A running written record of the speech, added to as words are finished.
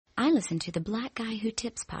I listen to the Black Guy Who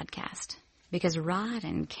Tips podcast because Rod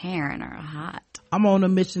and Karen are hot. I'm on a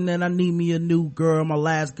mission and I need me a new girl. My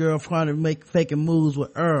last girlfriend faking moves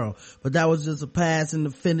with Earl, but that was just a pass and the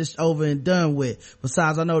finish over and done with.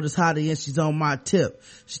 Besides, I know this hottie and she's on my tip.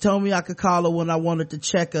 She told me I could call her when I wanted to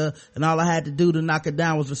check her, and all I had to do to knock her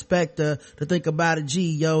down was respect her. To think about it,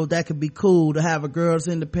 gee, yo, that could be cool to have a girl's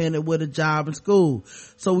independent with a job in school.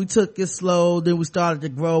 So we took it slow, then we started to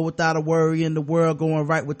grow without a worry in the world, going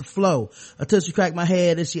right with the flow. Until she cracked my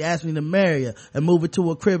head and she asked me to marry her and move her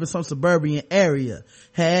to a crib in some suburban area.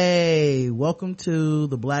 Hey, welcome to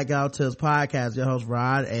the Black Guy Who Tips podcast. Your host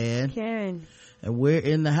Rod and Karen, and we're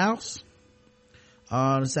in the house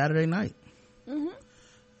on a Saturday night.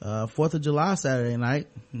 4th of July Saturday night.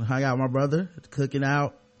 Hung out with my brother, cooking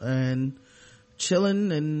out and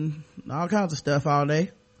chilling and all kinds of stuff all day.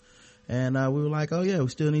 And we were like, oh yeah, we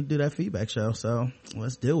still need to do that feedback show, so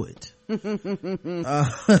let's do it.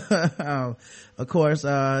 Of course,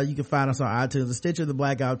 you can find us on iTunes and Stitcher, the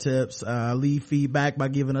Black Guy Who Tips. Leave feedback by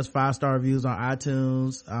giving us 5-star reviews on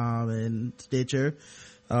iTunes and Stitcher.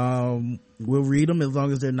 We'll read them as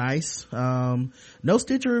long as they're nice. No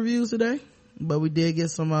Stitcher reviews today, but we did get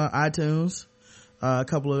some iTunes, a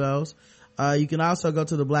couple of those. You can also go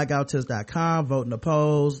to the blackguywhotips.com, vote in the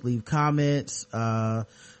polls, leave comments,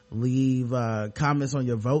 leave comments on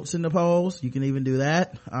your votes in the polls. You can even do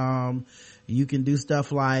that. You can do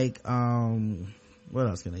stuff like what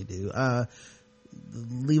else can they do?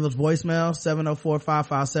 Leave us voicemail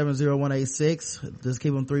 704-557-0186. Just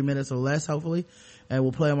keep them 3 minutes or less, hopefully, and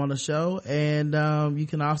we'll play them on the show. And you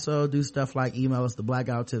can also do stuff like email us,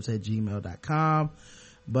 theblackguywhotips@gmail.com.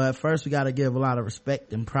 But first, we got to give a lot of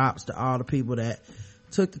respect and props to all the people that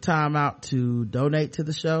took the time out to donate to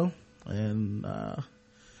the show. And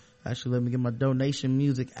actually, let me get my donation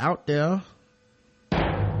music out there.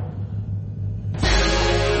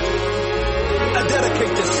 I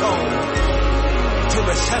dedicate this song to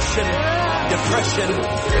recession, depression,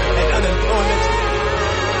 and unemployment.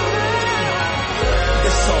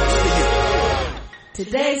 This song's for you.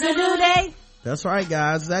 today's a new day. That's right,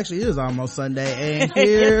 guys. It actually is almost Sunday. And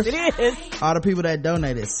here's Yes, it is. all the people that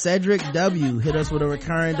donated. Cedric W. hit us with a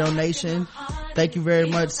recurring donation. Thank you very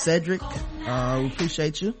much, Cedric. We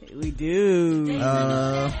appreciate you. We do.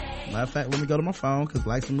 Matter of fact, let me go to my phone because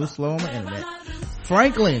likes to move slow on my internet.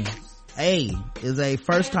 Franklin A is a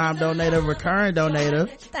first time donator, recurring donator.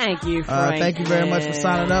 Thank you, Frank. Thank you very much for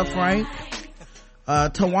signing up, Frank.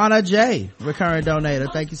 Tawana J, recurring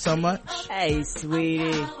donator. Thank you so much. Hey,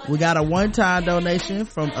 sweetie. We got a one-time donation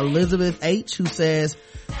from Elizabeth H, who says,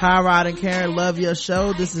 hi Rod and Karen, love your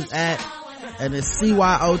show. This is at, and it's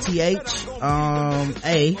CYOTH,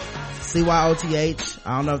 A, CYOTH,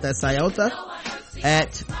 I don't know if that's Sayota,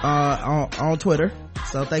 at, on Twitter.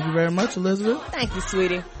 So thank you very much, Elizabeth. Thank you,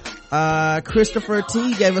 sweetie. Christopher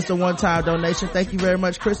T gave us a one-time donation. Thank you very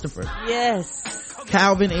much, Christopher. Yes.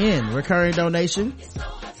 Calvin N, recurring donation.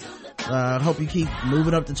 Hope you keep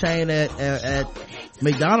moving up the chain at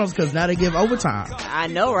McDonald's, because now they give overtime. I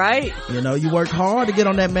know, right? You know, you worked hard to get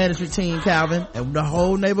on that management team, Calvin, and the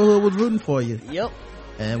whole neighborhood was rooting for you. Yep.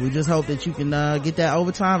 And we just hope that you can get that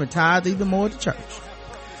overtime and tithe even more to church.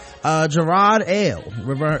 Gerard L,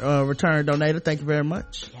 return donator. Thank you very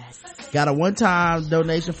much. Yes. Got a one-time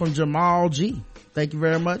donation from Jamal G. Thank you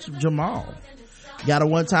very much, Jamal. Got a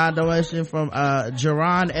one-time donation from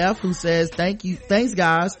Jerron F, who says, thanks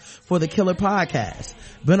guys for the killer podcast.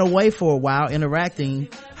 Been away for a while interacting,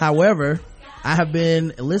 however I have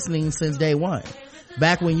been listening since day one,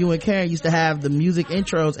 back when you and Karen used to have the music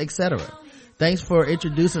intros, etc. Thanks for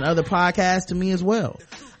introducing other podcasts to me as well.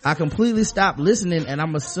 I completely stopped listening, and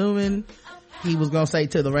I'm assuming he was gonna say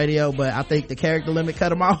to the radio, but I think the character limit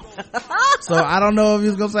cut him off. So I don't know if he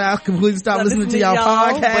was gonna say I completely stopped listening to y'all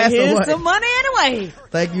podcast, but here's or what. some money anyway.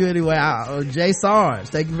 Thank you anyway. Jay Sarge,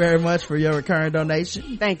 thank you very much for your recurring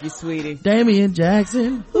donation. Thank you, sweetie. Damian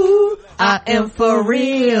Jackson, ooh, I am for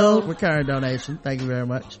real, recurring donation. Thank you very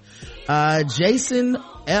much. Jason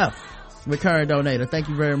F, recurring donator. Thank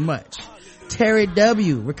you very much. Terry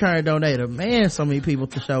W, recurring donator. Man, so many people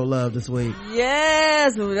to show love this week.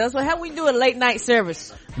 Yes, that's how we do a late night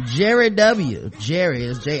service. Jerry W, Jerry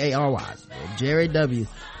is Jary. Jerry W,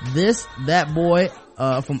 that boy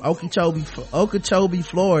from Okeechobee,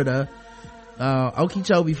 Florida,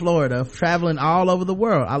 traveling all over the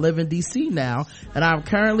world. I live in DC now, and I'm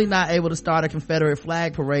currently not able to start a Confederate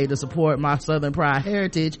flag parade to support my Southern pride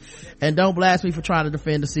heritage. And don't blast me for trying to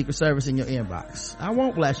defend the Secret Service in your inbox. I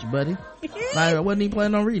won't blast you, buddy. I wasn't even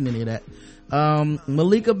planning on reading any of that.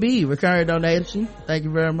 Malika B, recurring donation. Thank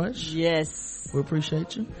you very much. Yes, we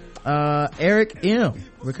appreciate you. Eric M,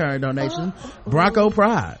 recurring donation. Bronco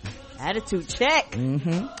Pride. Attitude check.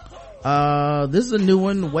 This is a new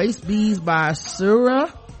one, Waist Bees by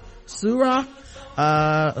Sura,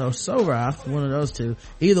 or Sora, one of those two.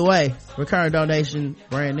 Either way, recurring donation,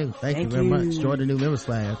 brand new. Thank you very much. Join the new members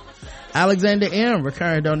class. Alexander M,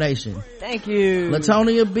 recurring donation. Thank you.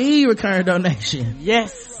 Latonia B, recurring donation.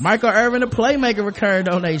 Yes. Michael Irvin, the Playmaker, recurring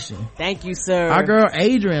donation. Thank you, sir. Our girl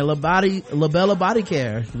Adrian, LaBella Body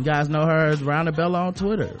Care. You guys know her as Round Bella on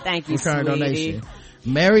Twitter. Thank you, recurring sweetie. donation.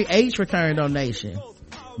 Mary H, recurring donation.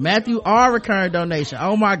 Matthew R, recurring donation.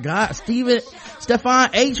 Oh my God. Stefan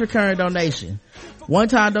H, recurring donation.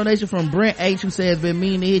 One-time donation from Brent H, who says been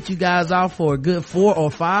meaning to hit you guys off for a good 4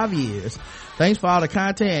 or 5 years. Thanks for all the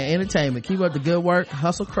content and entertainment. Keep up the good work.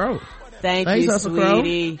 Hustle Crow. Thanks, Hustle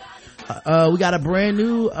sweetie. Crow. We got a brand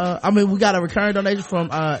new, we got a recurring donation from,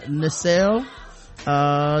 Nacelle,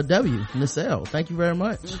 Nacelle. Thank you very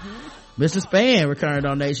much. Mr. Span, recurring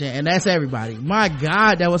donation. And that's everybody. My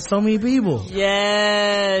God, that was so many people.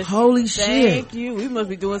 Yes. Holy shit. Thank you. We must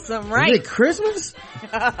be doing something right. Is it Christmas?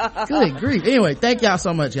 Good grief. Anyway, thank y'all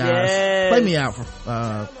so much, guys. Yes. Play me out for,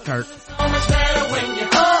 Kurt.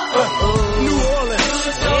 New Orleans.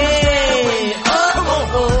 Hey. Come on.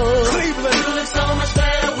 Cleveland. You look so much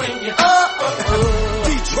better when you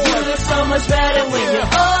Detroit. You look so much better when you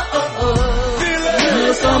Philly. You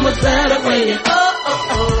look so much better when you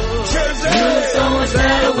Jersey. You look so much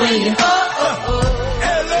better when you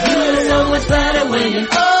You look so much better when you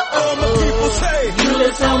All my people say. You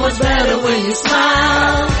look so much better when you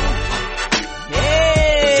smile.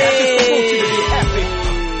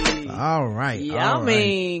 All right. Yeah, all I right.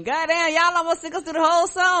 mean, goddamn, y'all almost took us through the whole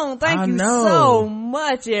song. Thank I you know. so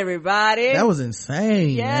much, everybody. That was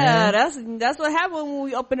insane. yeah, man. that's what happened when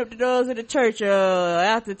we opened up the doors of the church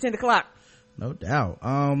after 10 o'clock. No doubt.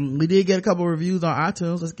 We did get a couple reviews on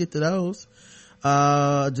iTunes. Let's get to those.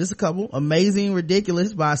 Just a couple. Amazing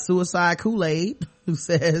Ridiculous by Suicide Kool-Aid, who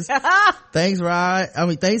says, thanks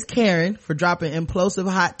Karen for dropping implosive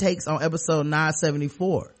hot takes on episode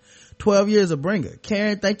 974. 12 years of bringer.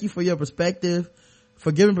 Karen, thank you for your perspective,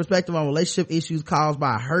 for giving perspective on relationship issues caused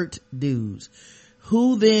by hurt dudes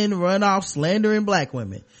who then run off slandering black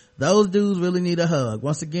women. Those dudes really need a hug.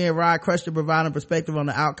 Once again, Rod Crusher providing perspective on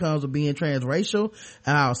the outcomes of being transracial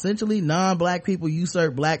and how essentially non-black people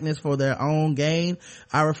usurp blackness for their own gain.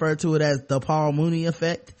 I refer to it as the Paul Mooney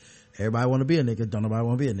effect. Everybody want to be a nigga, don't nobody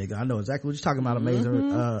want to be a nigga. I know exactly what you're talking about.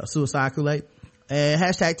 Amazing Suicide Kool-Aid. And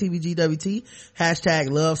hashtag TVGWT, hashtag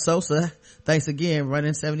Love Sosa. Thanks again,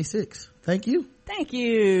 running 76. Thank you. Thank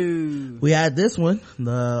you. We had this one,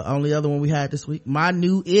 the only other one we had this week, My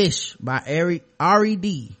New Ish by Ari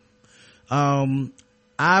D.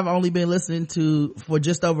 I've only been listening to for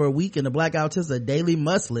just over a week, and the Blackout is a daily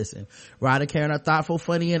must listen. Rod and Karen are thoughtful,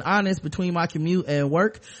 funny, and honest. Between my commute and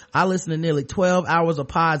work, I listen to nearly 12 hours of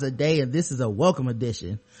pods a day, and this is a welcome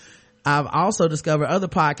addition. I've also discovered other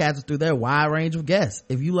podcasters through their wide range of guests.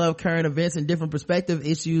 If you love current events and different perspective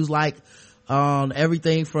issues like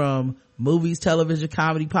everything from movies, television,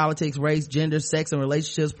 comedy, politics, race, gender, sex, and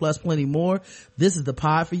relationships, plus plenty more, this is the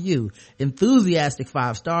pod for you. Enthusiastic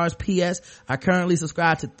 5 stars. P.S. I currently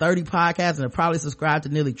subscribe to 30 podcasts and have probably subscribed to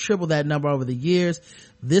nearly triple that number over the years.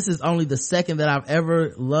 This is only the second that I've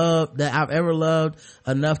ever loved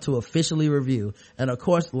enough to officially review. And of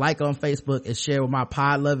course, like on Facebook and share with my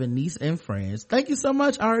pod loving niece and friends. Thank you so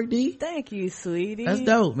much, RD. Thank you, sweetie. That's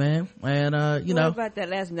dope, man. And what about that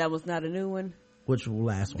last one? That was not a new one. Which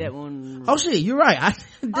last one? That one. Oh shit, you're right.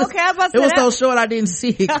 Okay, I was about to it say was that. so short I didn't see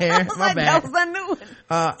it, Karen. My bad. That was a new one.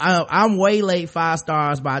 I'm way late 5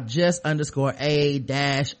 stars by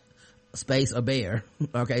just_a_ a bear.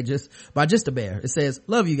 Okay, just a bear. It says,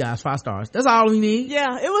 love you guys, 5 stars. That's all we need.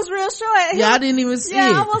 Yeah, it was real short. Yeah, I didn't even see it.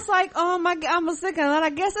 I was like, oh my God, I'm a second. I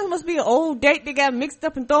guess this must be an old date that got mixed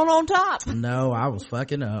up and thrown on top. No, I was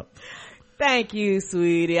fucking up. Thank you,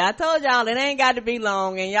 sweetie. I told y'all it ain't got to be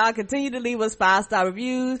long, and y'all continue to leave us 5-star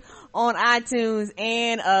reviews on iTunes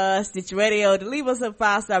and Stitch Radio. To leave us a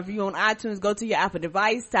 5-star review on iTunes, go to your Apple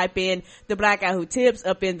device, type in The Black Guy Who Tips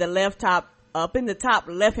up in the top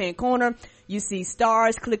left hand corner. You see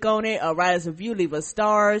stars, click on it, write us a review, leave us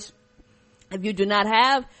stars. If you do not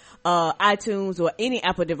have iTunes or any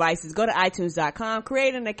Apple devices, go to itunes.com,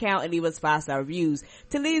 create an account, and leave us 5-star reviews.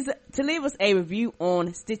 To leave us a review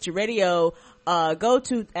on Stitcher Radio, go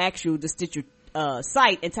to the Stitcher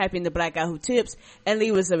site and type in The Black Guy Who Tips and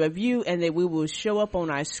leave us a review, and then we will show up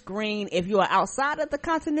on our screen. If you are outside of the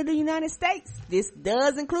continental United States, this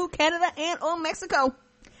does include Canada and or Mexico,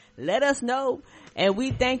 let us know. And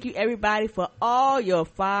we thank you, everybody, for all your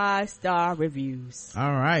 5-star reviews.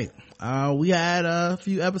 All right. We had a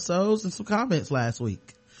few episodes and some comments last week.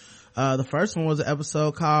 The first one was an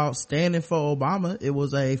episode called Standing for Obama. It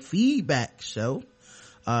was a feedback show,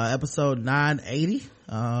 episode 980,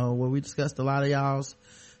 where we discussed a lot of y'all's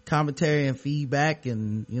commentary and feedback,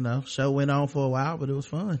 and show went on for a while, but it was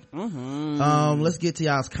fun. Let's get to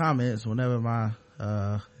y'all's comments whenever my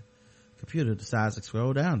computer decides to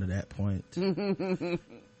scroll down to that point.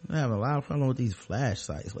 I'm having a lot of fun with these flash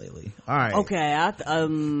sites lately. All right. Okay, I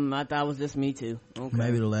thought it was just me too. Okay.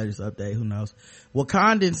 Maybe the latest update, who knows.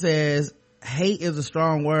 Wakandan says, hate is a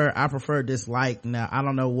strong word. I prefer dislike. Now, I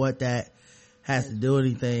don't know what that has to do with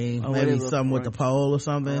anything. Maybe something with the poll or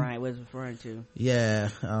something. Right, what it's referring to. Yeah.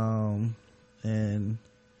 And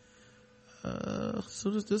so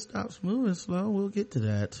this stops moving slow. We'll get to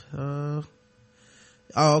that.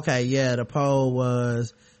 Okay. Yeah, the poll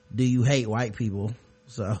was, do you hate white people?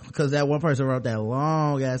 So, cause that one person wrote that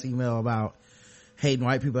long ass email about hating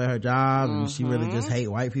white people at her job, and she really just hate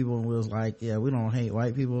white people, and was like, yeah, we don't hate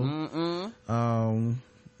white people.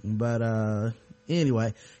 But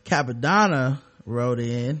anyway, Capadonna wrote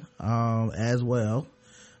in as well.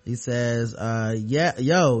 He says,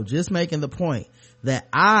 just making the point that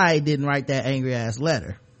I didn't write that angry ass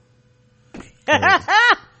letter.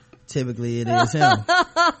 Typically it is him.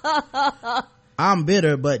 I'm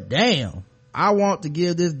bitter, but damn, I want to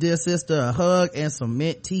give this dear sister a hug and some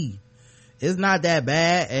mint tea. It's not that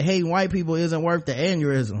bad, and hating white people isn't worth the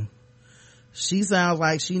aneurysm. She sounds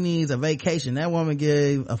like she needs a vacation. That woman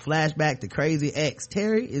gave a flashback to Crazy Ex.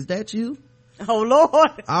 Terry, is that you? Oh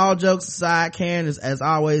Lord. All jokes aside, Karen is, as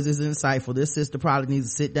always, is insightful. This sister probably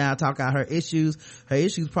needs to sit down, talk out her issues. Her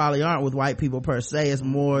issues probably aren't with white people per se. It's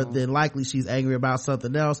more than likely she's angry about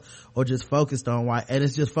something else, or just focused on white, and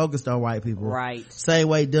it's just focused on white people. Right. Same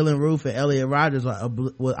way Dylan Roof and Elliot Rodgers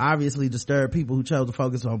will obviously disturb people who chose to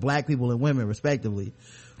focus on black people and women respectively.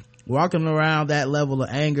 Walking around that level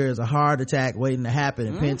of anger is a heart attack waiting to happen,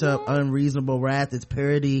 and pent up unreasonable wrath is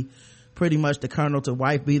pretty much the kernel to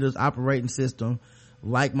wife beaters operating system.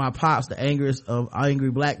 Like my pops, the angriest of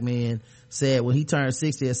angry black men, said when he turned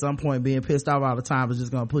 60, at some point being pissed off all the time is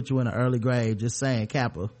just gonna put you in an early grave. Just saying,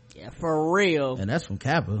 Kappa. Yeah, for real. And that's from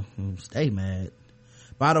Kappa. Stay mad.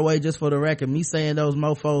 By the way, just for the record, me saying those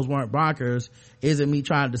mofos weren't bonkers isn't me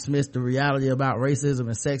trying to dismiss the reality about racism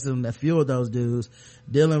and sexism that fueled those dudes.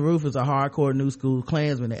 Dylan Roof is a hardcore new school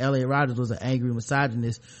Klansman, and Elliot Rodgers was an angry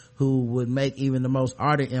misogynist who would make even the most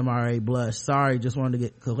ardent MRA blush. Sorry, just wanted to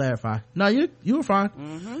clarify. No, you were fine.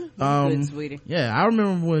 Good, sweetie. Yeah, I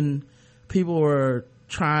remember when people were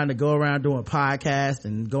trying to go around doing podcasts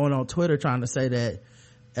and going on Twitter trying to say that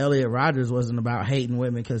Elliot Rodgers wasn't about hating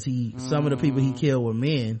women because some of the people he killed were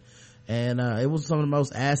men, and it was some of the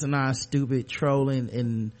most asinine, stupid trolling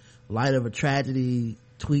in light of a tragedy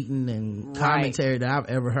tweeting and commentary that I've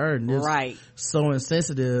ever heard, and it's so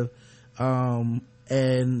insensitive.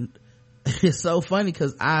 And it's so funny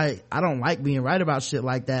because I don't like being right about shit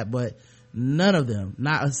like that, but none of them,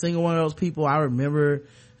 not a single one of those people, I remember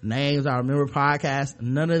names, I remember podcasts,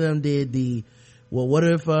 none of them did well, what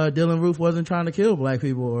if Dylan Roof wasn't trying to kill black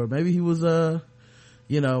people, or maybe he was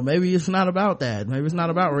maybe it's not about that, maybe it's not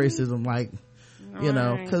about racism, like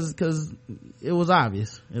because it was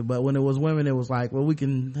obvious. But when it was women, it was like, well, we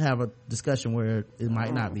can have a discussion where it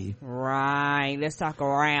might not be. Right, let's talk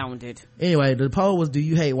around it. Anyway, the poll was, do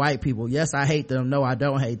you hate white people? Yes, I hate them. No, I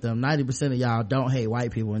don't hate them. 90% of y'all don't hate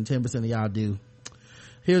white people, and 10% of y'all do.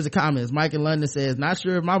 Here's the comments. Mike in London says, not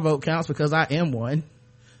sure if my vote counts because I am one.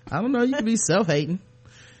 I don't know, you can be self-hating.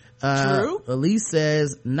 True. Elise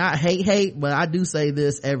says, not hate, but I do say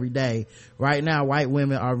this every day. Right now, white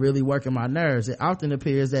women are really working my nerves. It often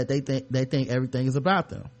appears that they think everything is about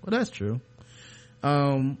them. Well, that's true.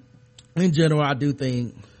 In general, I do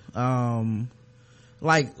think,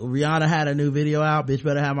 like Rihanna had a new video out, Bitch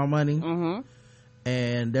Better Have My Money.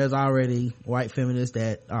 And there's already white feminists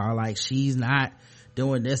that are like, she's not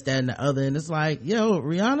doing this, that, and the other, and it's like, yo,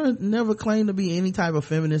 Rihanna never claimed to be any type of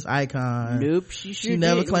feminist icon. Nope, she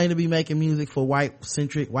never claimed to be making music for white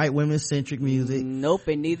women centric music. Nope,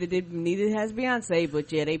 and neither has Beyonce, but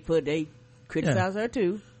yeah, they criticize her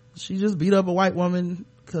too. She just beat up a white woman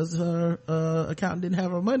because her accountant didn't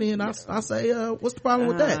have her money, and I say, what's the problem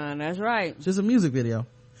with that? That's right. It's just a music video.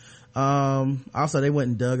 Also, they went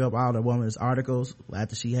and dug up all the woman's articles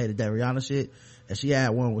after she hated that Rihanna shit, and she had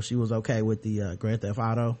one where she was okay with the Grand Theft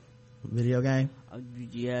Auto video game.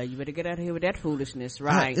 Yeah, you better get out of here with that foolishness,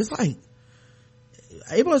 right? It's like,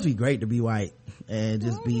 it must be great to be white and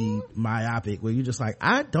just be myopic, where you're just like,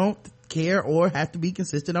 I don't care or have to be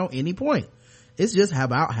consistent on any point. It's just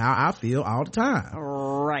about how I feel all the time.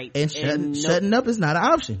 Right. And shutting up is not an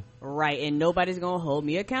option. Right, and nobody's gonna hold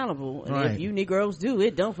me accountable. And right. if you Negroes do,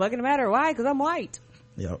 it don't fucking matter. Why? Because I'm white.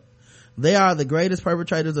 Yep. They are the greatest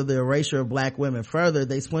perpetrators of the erasure of black women. Further,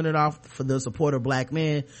 they splintered off for the support of black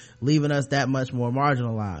men, leaving us that much more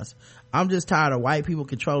marginalized. I'm just tired of white people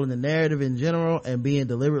controlling the narrative in general and being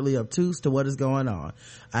deliberately obtuse to what is going on.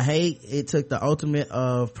 I hate it took the ultimate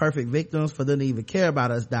of perfect victims for them to even care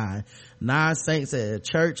about us dying. 9 saints at a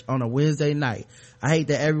church on a Wednesday night. I hate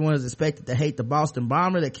that everyone is expected to hate the Boston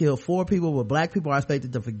bomber that killed 4 people, but black people are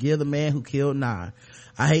expected to forgive the man who killed 9.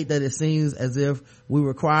 I hate that it seems as if we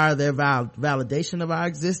require their validation of our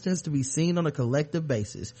existence to be seen on a collective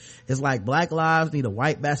basis. It's like black lives need a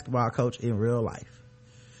white basketball coach in real life.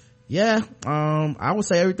 Yeah, I would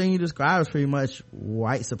say everything you described is pretty much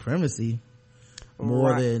white supremacy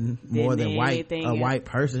more than a white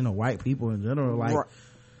person or white people in general. Like,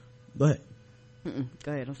 go ahead.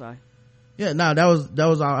 Go ahead, I'm sorry. Yeah, no, that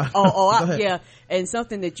was all. Yeah, and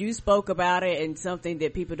something that you spoke about it, and something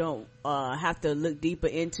that people don't have to look deeper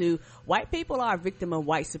into. White people are a victim of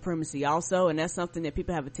white supremacy also, and that's something that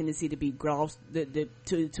people have a tendency to be gross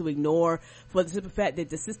to ignore, for the simple fact that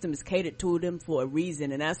the system is catered to them for a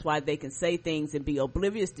reason, and that's why they can say things and be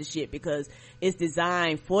oblivious to shit, because it's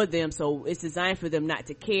designed for them. So it's designed for them not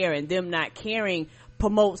to care, and them not caring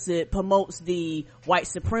promotes the white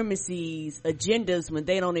supremacy's agendas when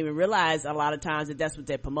they don't even realize a lot of times that that's what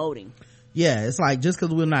they're promoting. Yeah, it's like, just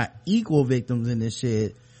because we're not equal victims in this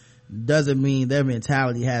shit doesn't mean their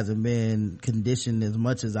mentality hasn't been conditioned as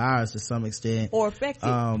much as ours to some extent, or affected.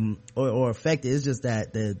 Or affected. It's just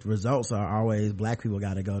that the results are always black people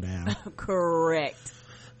gotta go down. Correct.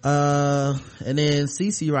 And then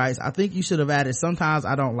CC writes, I think you should have added sometimes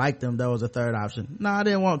I don't like them though as a third option. No, I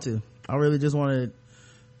didn't want to. I really just wanted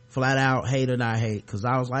flat out hate or not hate, because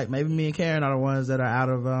I was like, maybe me and Karen are the ones that are out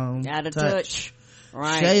of touch.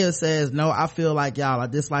 Right. Shaya says, no, I feel like y'all, I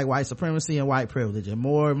dislike white supremacy and white privilege, and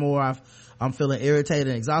more I'm feeling irritated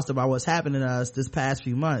and exhausted by what's happening to us this past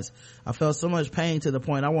few months. I felt so much pain to the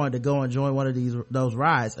point I wanted to go and join one of those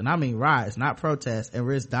riots, and I mean riots, not protests, and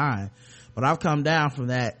risk dying. But I've come down from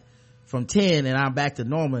 10, and I'm back to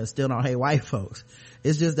normal and still don't hate white folks.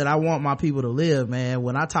 It's just that I want my people to live, man.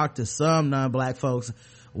 When I talk to some non-black folks,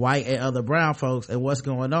 white and other brown folks, and what's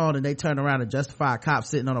going on, and they turn around and justify a cop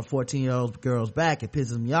sitting on a 14-year-old girl's back, it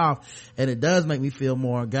pisses me off, and it does make me feel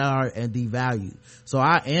more on guard and devalued. So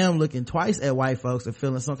I am looking twice at white folks and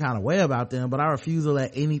feeling some kind of way about them, but I refuse to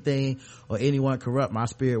let anything or anyone corrupt my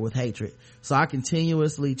spirit with hatred. So I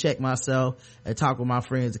continuously check myself and talk with my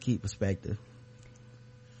friends to keep perspective.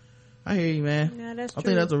 I hear you, man. Yeah, that's true. I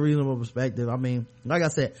think that's a reasonable perspective. I mean, like I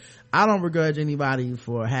said, I don't begrudge anybody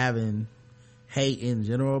for having hate in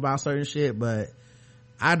general about certain shit, but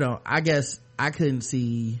I guess I couldn't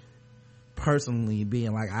see personally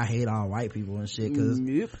being like, I hate all white people and shit, because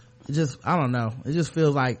it just, I don't know, it just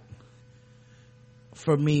feels like,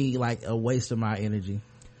 for me, like a waste of my energy,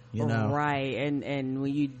 you know? Right. And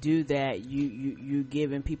when you do that, you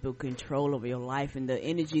giving people control over your life, and the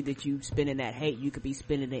energy that you spend in that hate, you could be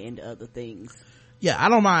spending it into other things. Yeah, I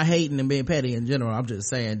don't mind hating and being petty in general. I'm just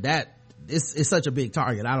saying that it's such a big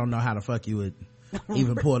target. I don't know how the fuck you would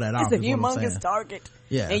even pull that off. It's a humongous target.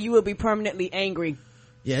 Yeah. And you will be permanently angry.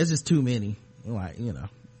 Yeah, it's just too many. Like, you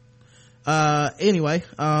know. Anyway,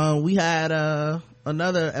 we had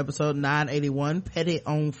another episode, 981, Petty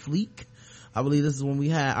on Fleek. I believe this is when we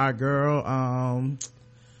had our girl,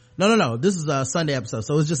 no, this is a Sunday episode,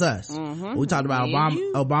 so it's just us. Mm-hmm. We talked about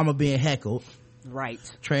Obama being heckled. Right.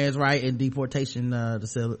 Trans right and deportation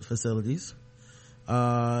facilities.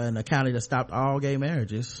 In a county that stopped all gay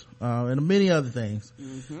marriages, and many other things.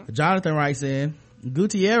 Mm-hmm. Jonathan writes in,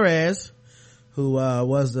 Gutierrez, who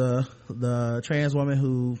was the trans woman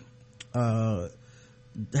who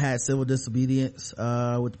had civil disobedience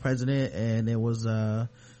with the president, and it was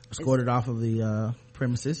escorted off of the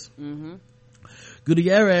premises. Mm-hmm.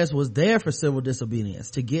 Gutierrez was there for civil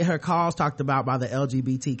disobedience, to get her cause talked about by the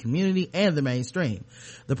LGBT community and the mainstream.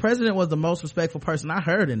 The president was the most respectful person I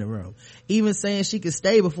heard in the room. Even saying she could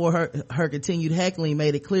stay before her continued heckling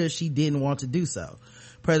made it clear she didn't want to do so.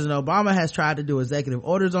 President Obama has tried to do executive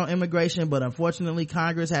orders on immigration, but unfortunately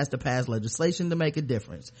Congress has to pass legislation to make a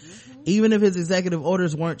difference. Mm-hmm. Even if his executive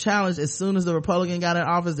orders weren't challenged, as soon as the Republican got in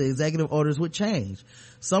office, the executive orders would change.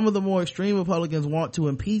 Some of the more extreme Republicans want to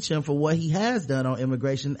impeach him for what he has done on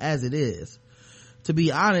immigration as it is. To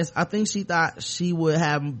be honest, I think she thought she would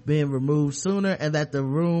have been removed sooner, and that the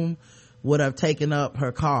room would have taken up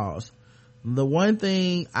her cause. The one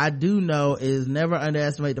thing I do know is never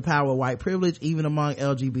underestimate the power of white privilege, even among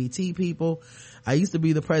LGBT people. I used to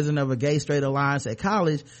be the president of a gay straight alliance at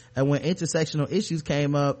college, and when intersectional issues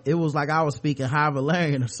came up, it was like I was speaking High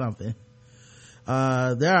Valerian or something.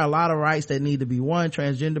 There are a lot of rights that need to be won.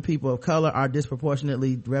 Transgender people of color are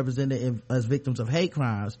disproportionately represented as victims of hate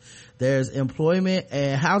crimes. There's employment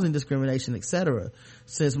and housing discrimination, etc.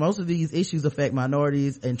 Since most of these issues affect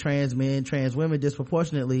minorities and trans men, trans women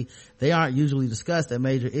disproportionately, they aren't usually discussed as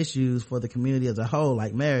major issues for the community as a whole,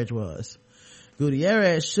 like marriage was.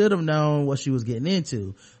 Gutierrez should have known what she was getting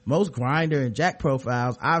into. Most Grindr and Jack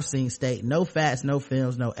profiles I've seen state no fats, no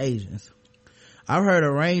films, no Asians. I've heard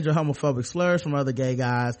a range of homophobic slurs from other gay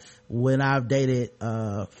guys when I've dated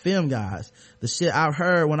femme guys. The shit I've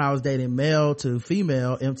heard when I was dating male to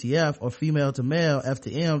female MTF or female to male F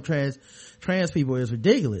to M trans people is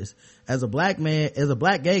ridiculous. As a black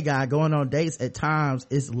gay guy going on dates at times,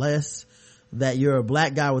 it's less that you're a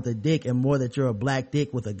black guy with a dick and more that you're a black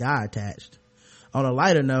dick with a guy attached. On a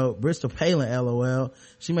lighter note, Bristol Palin, LOL,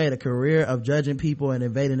 she made a career of judging people and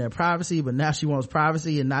invading their privacy, but now she wants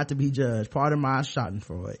privacy and not to be judged. Pardon my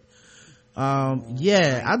schadenfreude.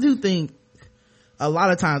 Yeah, I do think a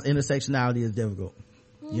lot of times intersectionality is difficult.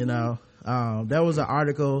 You know, there was an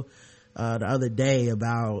article the other day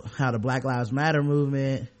about how the Black Lives Matter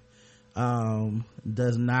movement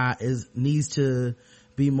needs to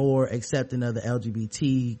be more accepting of the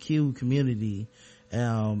LGBTQ community.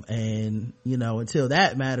 And you know, until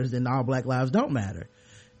that matters, then all black lives don't matter.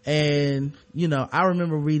 And you know, I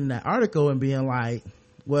remember reading that article and being like,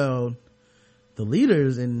 well, the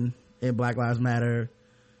leaders in Black Lives Matter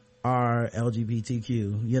are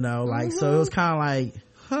LGBTQ, you know, like, so it was kind of like,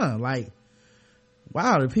 like,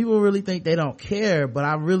 wow, do people really think they don't care? But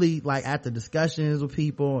I really, like, after discussions with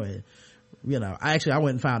people, and you know, I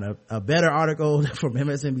went and found a better article from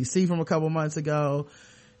MSNBC from a couple months ago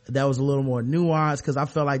that was a little more nuanced, because I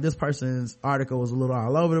felt like this person's article was a little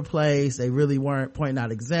all over the place. They really weren't pointing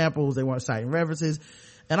out examples, they weren't citing references.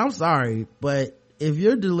 And I'm sorry, but if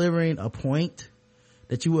you're delivering a point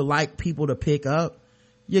that you would like people to pick up,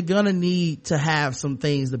 you're gonna need to have some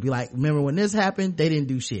things to be like, remember when this happened, they didn't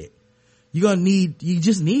do shit. You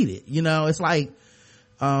just need it, you know. It's like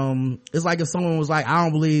if someone was like, I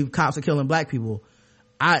don't believe cops are killing black people,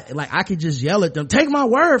 I could just yell at them, take my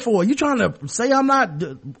word for it, you trying to say I'm not?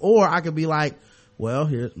 Or I could be like, well,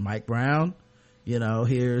 here's Mike Brown, you know,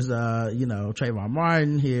 here's you know, Trayvon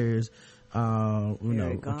Martin, here's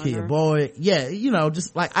Kid Boyd, yeah, you know,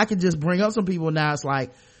 just like I could just bring up some people. Now it's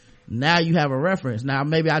like, now you have a reference. Now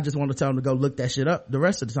maybe I just want to tell them to go look that shit up the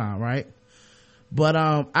rest of the time, right? But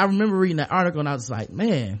I remember reading that article and I was like,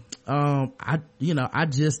 man, I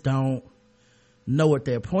just don't know what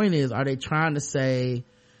their point is. Are they trying to say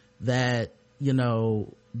that, you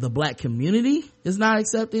know, the black community is not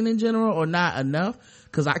accepting in general, or not enough?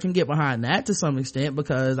 Because I can get behind that to some extent,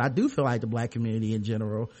 because I do feel like the black community in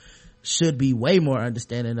general should be way more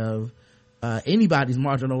understanding of anybody's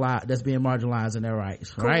that's being marginalized in their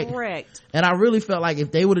rights, right? Correct. And I really felt like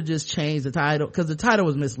if they would have just changed the title, because the title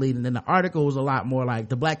was misleading, and the article was a lot more like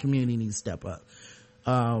the black community needs to step up.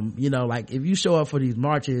 You know, like if you show up for these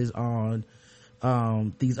marches on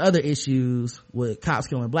these other issues with cops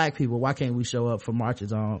killing black people, why can't we show up for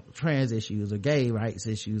marches on trans issues or gay rights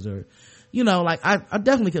issues? Or, you know, like I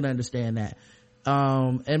definitely could understand that.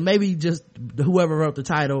 And maybe just whoever wrote the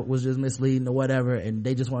title was just misleading or whatever, and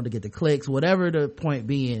they just wanted to get the clicks, whatever the point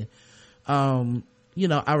being. You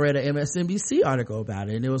know, I read an MSNBC article about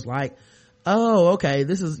it, and it was like, oh, okay,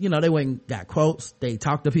 this is, you know, they went and got quotes, they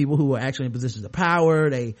talked to people who were actually in positions of power,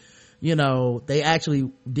 they, you know, they actually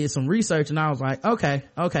did some research, and I was like, okay,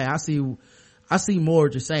 I see more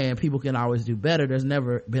what you're saying. People can always do better. There's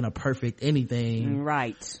never been a perfect anything,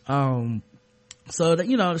 right? So that,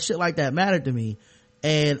 you know, shit like that mattered to me.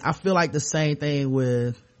 And I feel like the same thing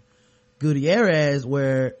with Gutierrez,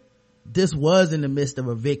 where this was in the midst of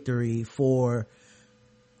a victory for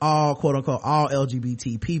all, quote unquote, all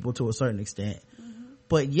LGBT people to a certain extent.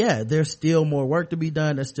 But yeah, there's still more work to be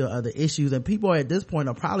done. There's still other issues, and people at this point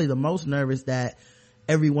are probably the most nervous that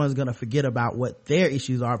everyone's gonna forget about what their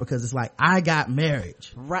issues are, because it's like, I got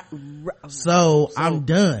marriage, right, so I'm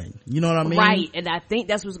done, you know what I mean? Right. And I think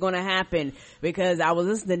that's what's gonna happen, because I was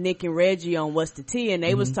listening to Nick and Reggie on What's the Tea, and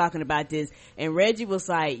they was talking about this, and Reggie was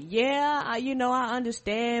like, yeah, you know, I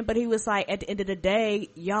understand, but he was like, at the end of the day,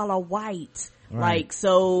 y'all are white, right. Like,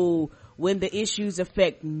 so when the issues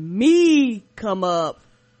affect me come up,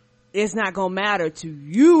 it's not gonna matter to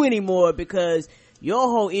you anymore, because your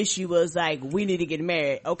whole issue was like, we need to get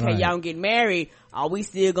married. Okay, Right. y'all get married. Are we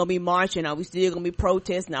still gonna be marching? Are we still gonna be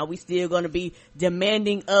protesting? Are we still gonna be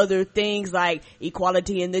demanding other things like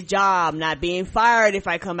equality in the job, not being fired if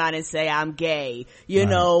I come out and say I'm gay? You Right.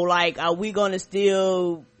 know, like, are we gonna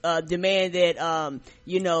still demand that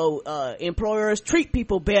employers treat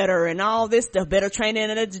people better and all this stuff, better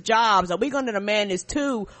training at the jobs? Are we gonna demand this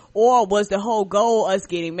too, or was the whole goal us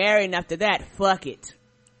getting married and after that, fuck it?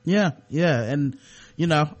 Yeah, and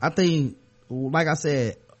I think, like I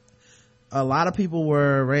said, a lot of people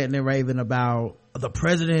were ranting and raving about the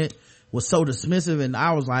president was so dismissive, and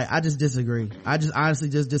I was like, I just disagree. I just honestly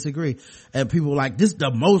just disagree. And people were like, this is the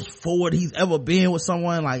most forward he's ever been with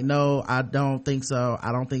someone. Like, no, I don't think so.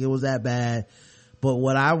 I don't think it was that bad. But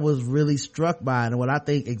what I was really struck by, and what I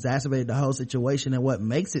think exacerbated the whole situation, and what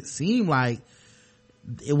makes it seem like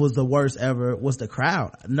it was the worst ever, was the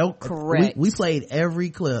crowd. No, correct. We played every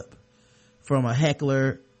clip from a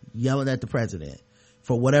heckler yelling at the president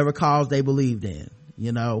for whatever cause they believed in.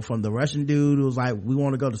 From the Russian dude who was like, we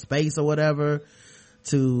want to go to space or whatever,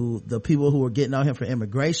 to the people who were getting on him for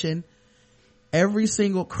immigration. Every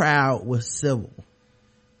single crowd was civil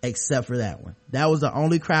except for that one. That was the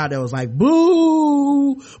only crowd that was like,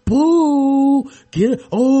 boo, boo, get it,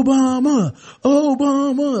 Obama,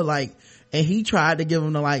 like, and he tried to give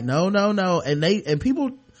him the like, no, and people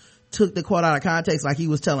took the quote out of context like he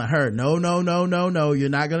was telling her, no, you're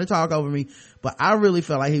not gonna talk over me. But I really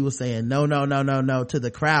felt like he was saying no to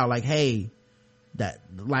the crowd, like, hey, that,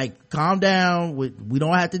 like, calm down, we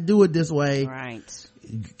don't have to do it this way, right?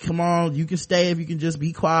 Come on, you can stay if you can just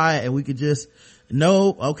be quiet, and we could just,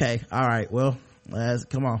 no, okay, all right, well,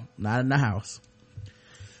 come on, not in the house.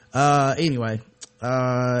 Anyway,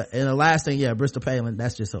 and the last thing, Bristol Palin,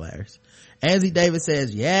 that's just hilarious. Angie Davis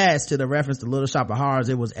says yes to the reference to Little Shop of Horrors.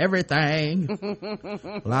 It was everything.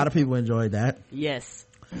 A lot of people enjoyed that. Yes.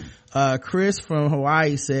 Chris from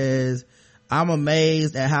Hawaii says, I'm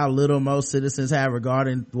amazed at how little most citizens have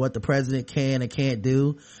regarding what the president can and can't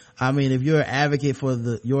do. I mean, if you're an advocate for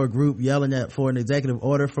your group yelling for an executive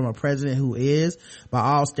order from a president who is, by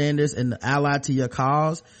all standards, an ally to your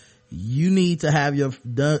cause, you need to have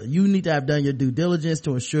done your due diligence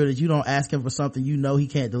to ensure that you don't ask him for something he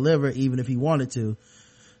can't deliver, even if he wanted to.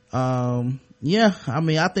 I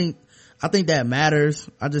mean, I think that matters.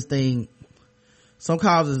 I just think some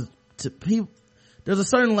causes to people, there's a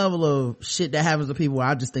certain level of shit that happens to people where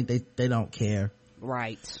I just think they don't care.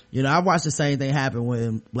 Right. I watched the same thing happen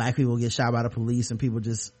when black people get shot by the police and people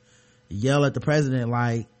just yell at the president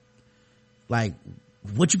like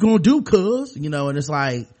what you gonna do, cuz? And it's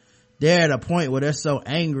like, they're at a point where they're so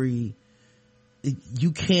angry,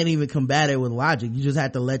 you can't even combat it with logic. You just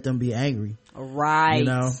have to let them be angry. Right.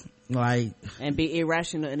 Like, and be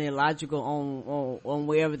irrational and illogical on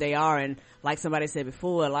wherever they are. And like somebody said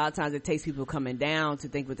before, a lot of times it takes people coming down to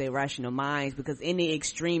think with their rational minds, because any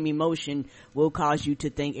extreme emotion will cause you to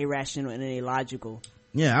think irrational and illogical.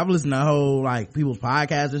 I've listened to whole, like, people's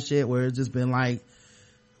podcasts and shit where it's just been like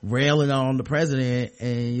railing on the president,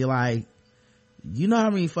 and you're like, you know how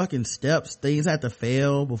many fucking steps things have to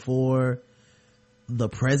fail before the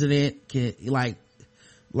president can like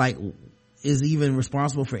is even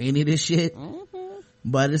responsible for any of this shit? Mm-hmm.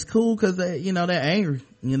 But it's cool because they're angry,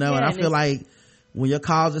 and I feel like when your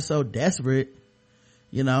cause is so desperate,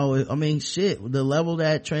 I mean, shit, the level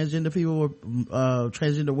that transgender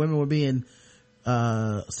women were being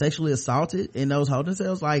sexually assaulted in those holding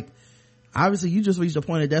cells, like, obviously you just reached a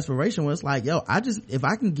point of desperation where it's like, if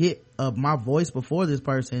I can get my voice before this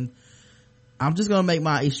person, I'm just gonna make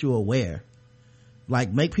my issue aware,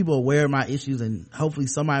 like, make people aware of my issues, and hopefully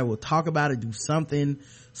somebody will talk about it, do something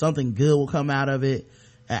good will come out of it.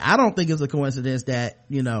 And I don't think it's a coincidence that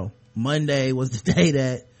Monday was the day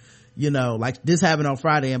that like this happened on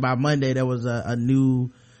Friday, and by Monday there was a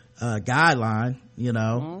new guideline.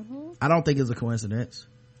 Mm-hmm. I don't think it's a coincidence.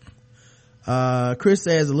 Chris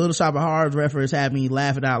says the Little Shop of Horrors reference had me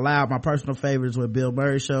laughing out loud. My personal favorite is when Bill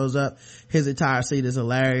Murray shows up. His entire scene is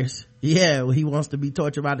hilarious. Yeah, he wants to be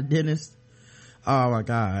tortured by the dentist. Oh my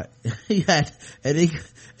god. And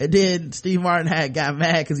then Steve Martin got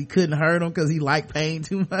mad because he couldn't hurt him because he liked pain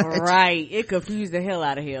too much. Right. It confused the hell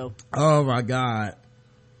out of him. Oh my god.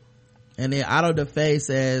 And then Otto DeFay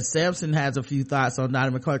says Samson has a few thoughts on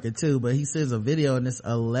Donnie McClurkin too, but he sends a video and it's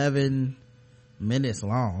 11 minutes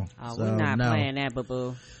long. Oh, so we're not playing that,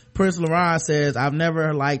 boo-boo. Prince Laurent says, I've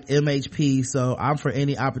never liked MHP, so I'm for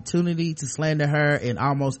any opportunity to slander her in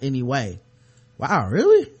almost any way. Wow,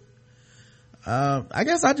 really? I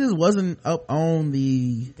guess I just wasn't up on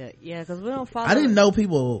because we don't follow. I didn't know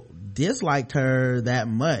people disliked her that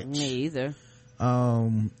much. Me either.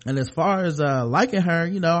 And as far as liking her,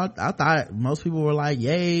 you know, I thought most people were like,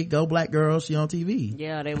 yay, go black girl, she on TV.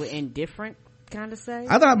 Yeah, they were indifferent, kind of say.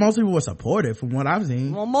 I thought most people were supportive from what I've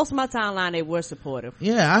seen. Well, most of my timeline they were supportive.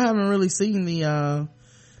 Yeah, I haven't really seen the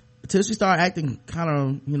until she started acting kind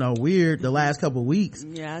of, you know, weird the last couple of weeks.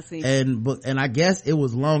 Yeah, I see. And I guess it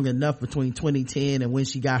was long enough between 2010 and when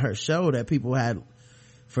she got her show that people had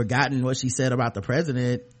forgotten what she said about the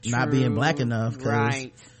president not being black enough.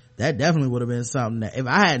 Right. That definitely would have been something that if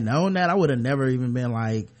I had known that, I would have never even been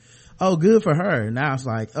like, oh, good for her. Now it's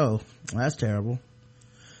like, oh, that's terrible.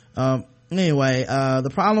 Anyway,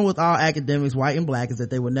 the problem with all academics, white and black, is that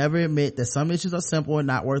they will never admit that some issues are simple and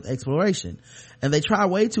not worth exploration. And they try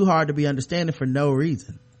way too hard to be understanding for no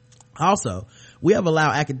reason. Also, we have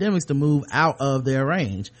allowed academics to move out of their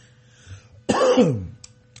range.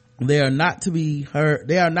 They are not to be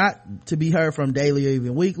heard from daily or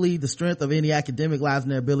even weekly. The strength of any academic lies in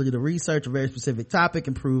their ability to research a very specific topic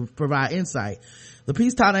and provide insight. The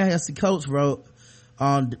piece Ta-Nehisi Coates wrote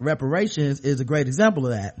on reparations is a great example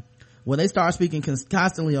of that. When they start speaking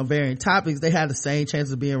constantly on varying topics, they have the same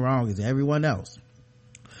chance of being wrong as everyone else.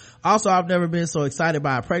 Also, I've never been so excited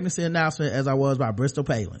by a pregnancy announcement as I was by Bristol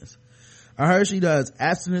Palins. I heard she does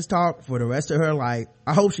abstinence talk for the rest of her life.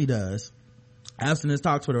 I hope she does abstinence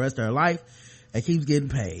talks for the rest of her life and keeps getting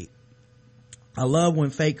paid. I love when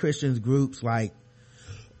fake Christians groups like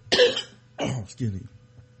excuse me,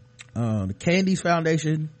 the Candies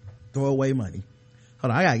Foundation throw away money.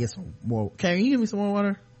 Hold on, I gotta get some more. Can you give me some more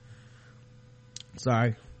water?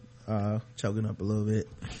 Sorry, choking up a little bit.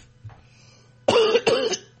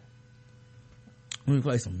 Let me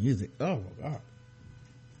play some music. Oh my god.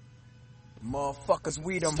 Motherfuckers,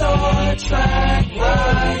 we them. Star Trek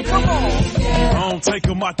riders. Come on. Yeah. I don't take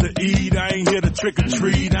them out to eat. I ain't here to trick or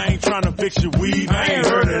treat. I ain't trying to fix your weed. I ain't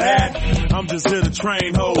heard of that. I'm just here to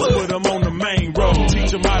train hoes. Put them on the main road. Teach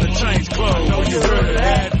them how to change clothes. I know you heard of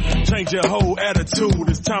that. Change your whole attitude.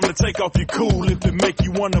 It's time to take off your cool. If it make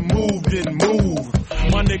you wanna move, then move.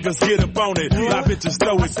 My niggas get up on it. Fly bitches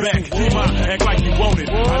throw it back. You might act like you want it.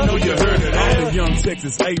 I know you heard of that. I'm the young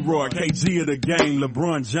Texas A-Roy, KG of the game,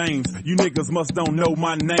 LeBron James. You niggas must don't know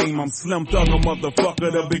my name. I'm Slim Thugger,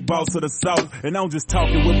 motherfucker, the big boss of the South. And I'm just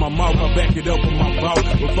talking with my mouth. I back it up with my mouth.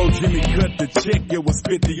 Before Jimmy cut the check, it was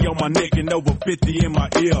 50 on my neck and over 50 in my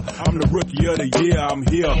ear. I'm the rookie of the year. I'm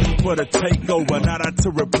here for the takeover, not out to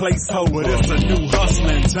replace Hova. It's a new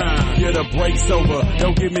hustling time. Yeah, the break's over.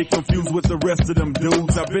 Don't get me confused with the rest of them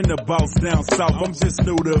dudes. I've been the boss down south. I'm just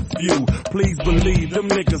new to a few. Please believe them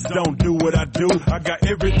niggas don't do what I do. I got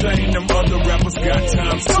everything them other rappers got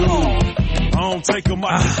times too. I don't take them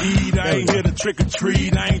out to eat. I ain't here to trick or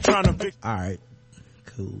treat. I ain't trying to fix. All right,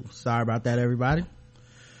 cool. Sorry about that, everybody.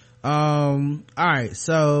 All right,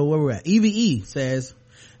 so where we're at. EVE says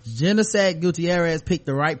Jenna said Gutierrez picked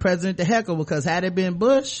the right president to heckle because had it been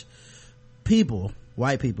Bush,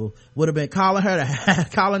 white people would have been calling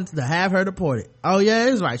to have her deported. Oh yeah,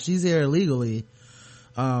 it's right. She's here illegally.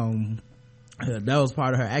 That was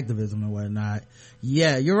part of her activism and whatnot.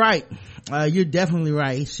 Yeah, you're right. You're definitely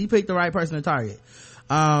right. She picked the right person to target.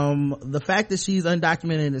 The fact that she's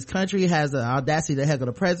undocumented in this country, has the audacity to heckle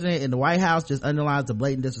the president in the White House, just underlines the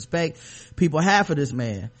blatant disrespect people have for this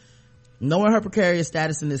man. Knowing her precarious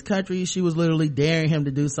status in this country, she was literally daring him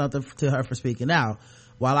to do something to her for speaking out.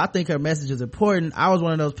 While I think her message is important, I was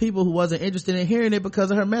one of those people who wasn't interested in hearing it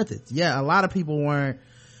because of her methods. Yeah, a lot of people weren't.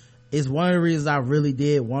 It's one of the reasons I really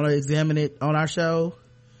did want to examine it on our show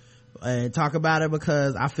and talk about it,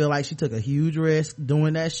 because I feel like she took a huge risk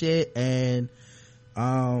doing that shit. And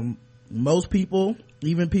most people,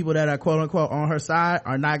 even people that are quote unquote on her side,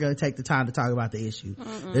 are not going to take the time to talk about the issue.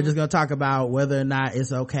 They're just going to talk about whether or not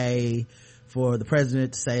it's okay for the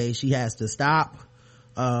president to say she has to stop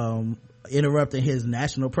interrupting his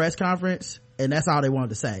national press conference, and that's all they wanted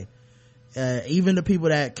to say. Even the people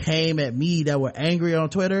that came at me that were angry on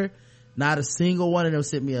Twitter, not a single one of them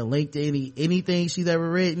sent me a link to anything she's ever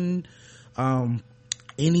written,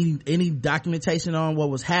 any documentation on what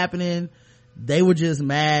was happening. They were just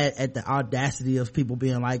mad at the audacity of people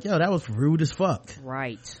being like, yo, that was rude as fuck.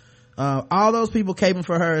 Right. All those people caping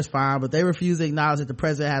for her is fine, but they refuse to acknowledge that the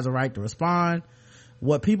president has a right to respond.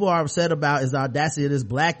 What people are upset about is the audacity of this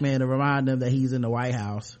black man to remind them that he's in the White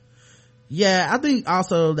House. Yeah, I think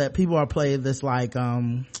also that people are playing this like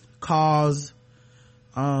cause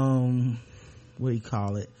what do you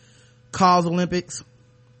call it, cause Olympics,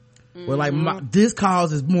 where like this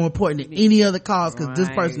cause is more important than any other cause because this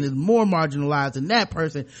person is more marginalized than that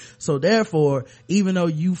person. So therefore, even though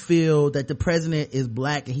you feel that the president is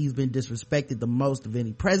black and he's been disrespected the most of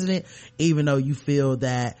any president, even though you feel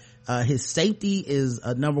that His safety is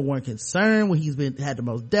a number one concern when he's had the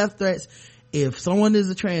most death threats. If someone is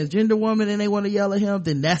a transgender woman and they want to yell at him,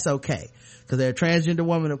 then that's okay, because they're a transgender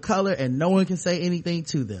woman of color and no one can say anything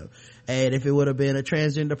to them. And if it would have been a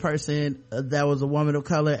transgender person that was a woman of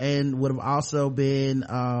color and would have also been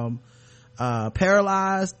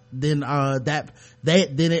paralyzed, then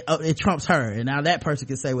it trumps her, and now that person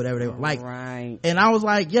can say whatever they like. Right. And I was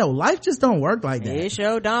like, yo, life just don't work like that. It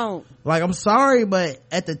sure don't. Like, I'm sorry, but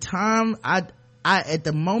at the time, I at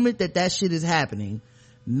the moment that shit is happening,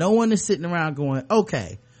 no one is sitting around going,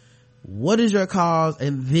 okay, what is your cause,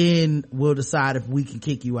 and then we'll decide if we can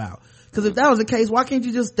kick you out. Because if that was the case, why can't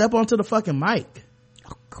you just step onto the fucking mic?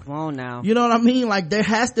 Oh, come on now. You know what I mean? Like, there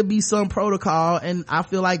has to be some protocol, and I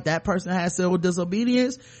feel like that person had civil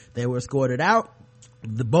disobedience. They were escorted out.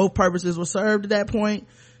 Both purposes were served at that point.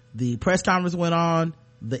 The press conference went on.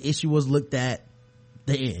 The issue was looked at.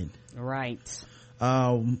 The end. Right.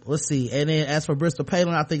 Let's see. And then as for Bristol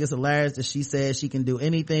Palin, I think it's hilarious that she says she can do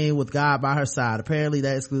anything with God by her side. Apparently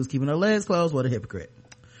that excludes keeping her legs closed. What a hypocrite.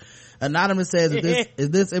 Anonymous says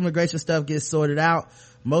if this immigration stuff gets sorted out,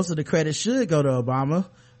 most of the credit should go to Obama,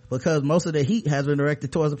 because most of the heat has been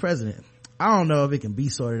directed towards the president. I don't know if it can be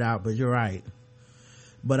sorted out, but you're right.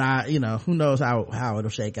 But who knows how it'll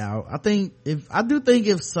shake out. I do think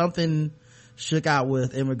if something shook out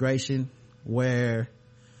with immigration where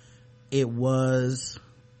it was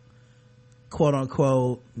quote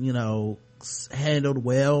unquote, handled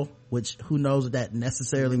well, which who knows what that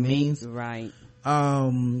necessarily means. Right.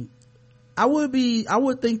 I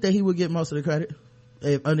would think that he would get most of the credit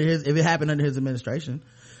if it happened under his administration.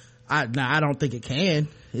 I don't think it can.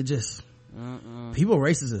 It just, people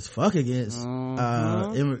racist as fuck against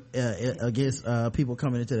people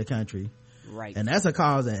coming into the country. Right. And that's a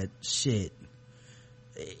cause that shit,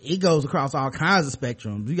 it goes across all kinds of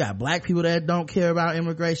spectrums. You got black people that don't care about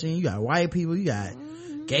immigration, you got white people, you got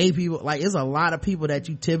gay people. Like, it's a lot of people that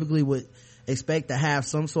you typically would expect to have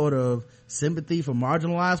some sort of sympathy for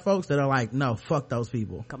marginalized folks that are like, no, fuck those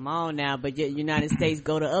people. Come on now. But yet United States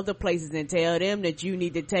go to other places and tell them that you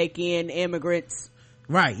need to take in immigrants.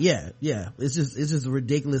 Right. Yeah. It's just a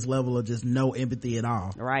ridiculous level of just no empathy at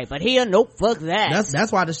all. Right. But here, nope, fuck that.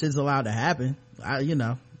 That's why this shit's allowed to happen.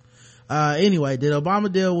 Anyway, did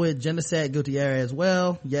Obama deal with Genocide Gutierrez as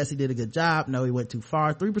well? Yes, he did a good job. No, he went too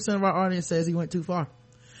far. 3% of our audience says he went too far.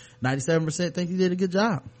 97% think he did a good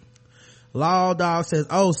job. Law Dog says,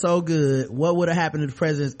 oh, so good. What would have happened if the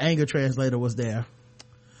president's anger translator was there?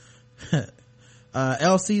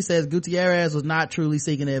 LC says Gutierrez was not truly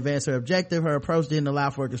seeking to advance her objective. Her approach didn't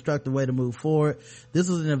allow for a constructive way to move forward. This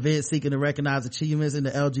was an event seeking to recognize achievements in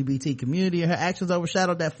the LGBT community, and her actions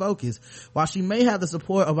overshadowed that focus. While she may have the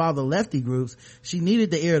support of all the lefty groups, she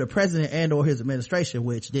needed the ear of the president and or his administration,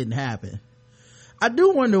 which didn't happen. I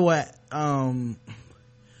do wonder what,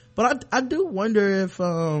 but I do wonder if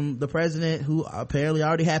the president, who apparently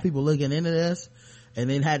already had people looking into this and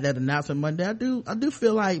then had that announcement Monday, I do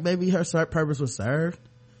feel like maybe her purpose was served.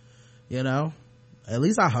 At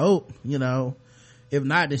least I hope. If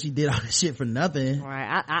not, then she did all this shit for nothing.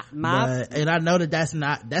 Right. And I know that's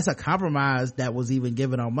a compromise that was even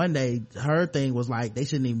given on Monday. Her thing was like, they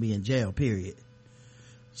shouldn't even be in jail, period.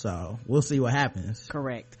 So we'll see what happens.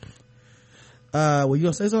 Correct. Were you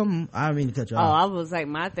gonna say something? I didn't mean to cut you off. I was like,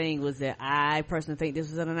 my thing was that I personally think this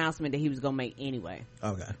was an announcement that he was gonna make anyway.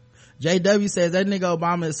 Okay. JW says that nigga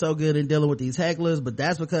Obama is so good in dealing with these hecklers, but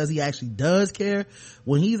that's because he actually does care.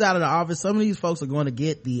 When he's out of the office, some of these folks are going to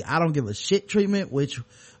get the I don't give a shit treatment, which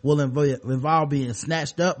will involve being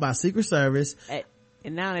snatched up by Secret Service.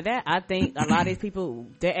 And not only that, I think a lot of these people,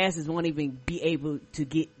 their asses won't even be able to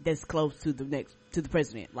get this close to the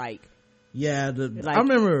president. Like, yeah, I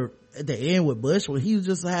remember at the end with Bush when he was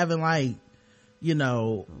just having like,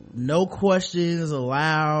 no questions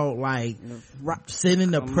allowed, like sending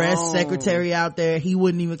the press secretary out there. He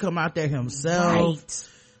wouldn't even come out there himself. Right.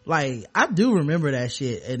 Like, I do remember that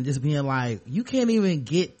shit and just being like, you can't even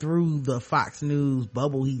get through the Fox News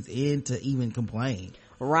bubble he's in to even complain.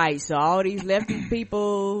 Right. So all these lefty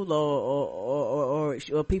people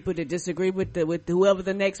or people that disagree with whoever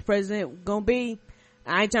the next president gonna be,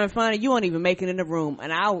 I ain't trying to find it. You won't even make it in the room.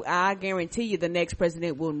 And I guarantee you the next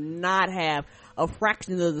president will not have a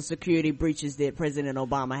fraction of the security breaches that President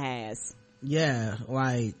Obama has. Yeah,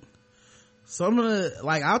 like some of the,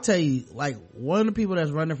 like, I'll tell you, like, one of the people that's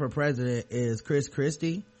running for president is Chris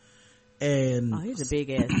Christie. And he's a big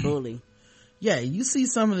ass bully. Yeah, you see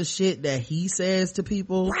some of the shit that he says to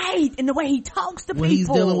people. Right, and the way he talks to people. When he's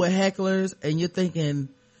dealing with hecklers, and you're thinking,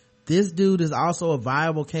 this dude is also a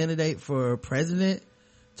viable candidate for president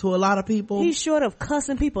to a lot of people. He's short of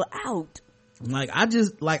cussing people out. Like, I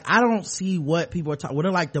don't see what people are talking, when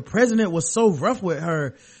they're like, the president was so rough with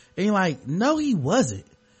her. And you're like, no, he wasn't.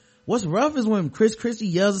 What's rough is when Chris Christie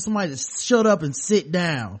yells at somebody to shut up and sit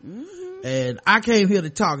down. Mm-hmm. And I came here to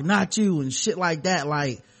talk, not you, and shit like that.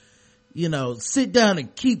 Like, you know, sit down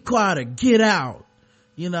and keep quiet or get out.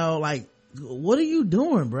 You know, like, what are you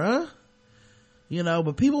doing, bruh? You know,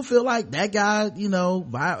 but people feel like that guy, you know,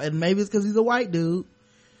 and maybe it's because he's a white dude,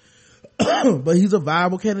 but he's a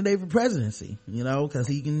viable candidate for presidency, you know, because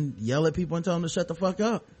he can yell at people and tell them to shut the fuck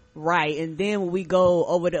up. Right. And then when we go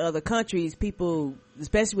over to other countries, people,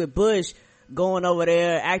 especially with Bush, going over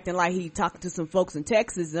there acting like he talking to some folks in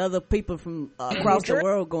Texas, and other people from across the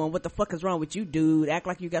world going, what the fuck is wrong with you, dude? Act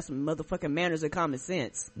like you got some motherfucking manners and common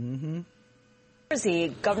sense. Mm-hmm.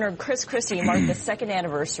 Governor Chris Christie marked the second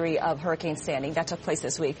anniversary of Hurricane Sandy. That took place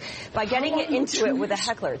this week by getting into it with a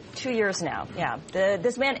heckler. 2 years now. Yeah.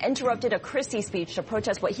 This man interrupted a Christie speech to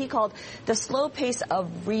protest what he called the slow pace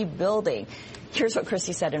of rebuilding. Here's what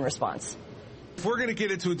Christie said in response. If we're going to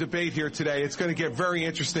get into a debate here today, it's going to get very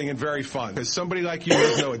interesting and very fun. Because somebody like you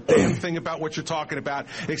doesn't know a damn thing about what you're talking about,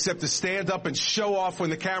 except to stand up and show off when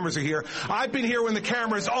the cameras are here. I've been here when the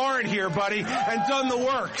cameras aren't here, buddy, and done the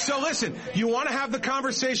work. So listen, you want to have the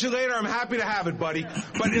conversation later? I'm happy to have it, buddy.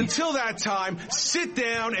 But until that time, sit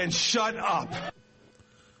down and shut up.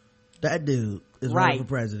 That dude is running for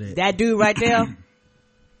president. That dude right there.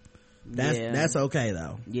 That's okay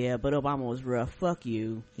though. Yeah, but Obama was rough. Fuck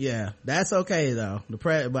you. Yeah, that's okay though.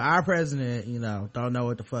 But our president, you know, don't know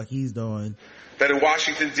what the fuck he's doing. That in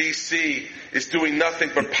Washington D.C. is doing nothing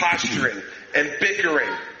but posturing and bickering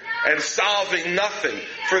and solving nothing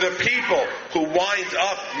for the people who wind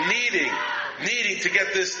up needing to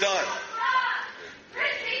get this done.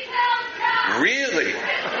 Really?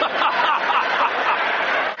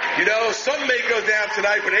 You know, some may go down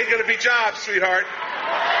tonight, but ain't gonna be jobs, sweetheart.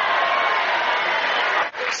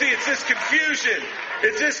 See, it's this confusion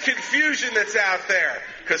that's out there.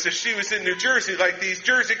 Because if she was in New Jersey, like these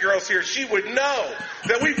Jersey girls here, she would know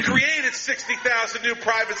that we've created 60,000 new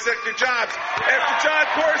private sector jobs after John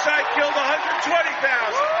Forsyth killed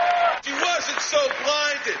 120,000. She wasn't so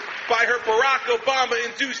blinded by her Barack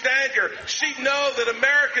Obama-induced anger. She'd know that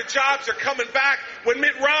American jobs are coming back when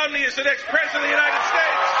Mitt Romney is the next president of the United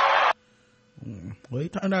States. Well, he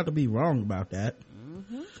turned out to be wrong about that.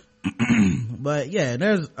 But yeah,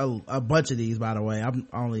 there's a bunch of these, by the way. I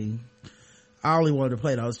only wanted to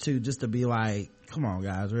play those two just to be like, come on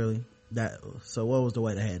guys, really? So what was the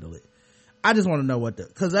way to handle it? I just want to know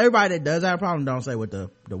because everybody that does have a problem don't say what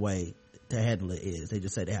the way to handle it is. They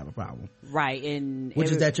just say they have a problem. Right. And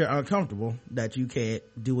which is that you're uncomfortable, that you can't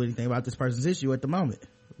do anything about this person's issue at the moment,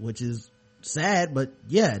 which is sad, but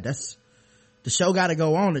yeah, that's the show got to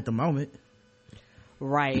go on at the moment.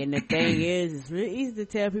 Right. And the thing is, it's really easy to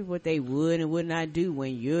tell people what they would and would not do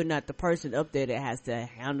when you're not the person up there that has to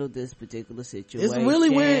handle this particular situation. It's really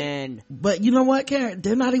weird. But you know what, Karen?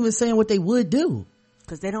 They're not even saying what they would do.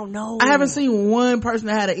 Because they don't know. I haven't seen one person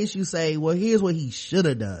that had an issue say, well, here's what he should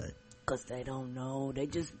have done. Because they don't know. They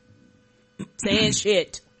just saying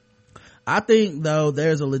shit. I think, though,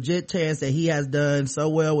 there's a legit chance that he has done so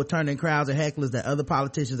well with turning crowds and hecklers that other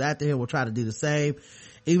politicians after him will try to do the same.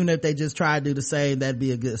 Even if they just try to do the same, that'd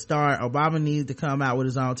be a good start. Obama needs to come out with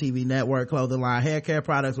his own TV network, clothing line, hair care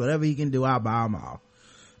products, whatever he can do, I'll buy them all.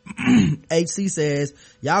 HC says,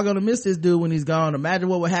 y'all gonna miss this dude when he's gone. Imagine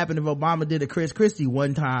what would happen if Obama did a Chris Christie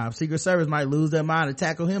one time. Secret Service might lose their mind and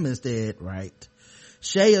tackle him instead, right?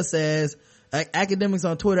 Shaya says, academics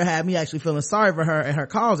on Twitter had me actually feeling sorry for her and her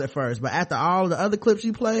cause at first, but after all the other clips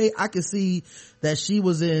she played, I could see that she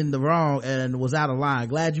was in the wrong and was out of line.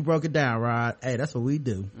 Glad you broke it down, Rod. Hey, that's what we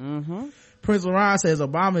do. Prince Laurent says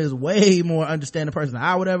Obama is way more understanding person than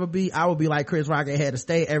I would ever be. I would be like Chris Rock and had to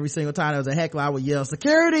stay every single time there was a heckler. I would yell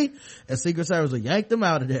security and Secret Service would yank them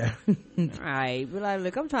out of there. Right. But like,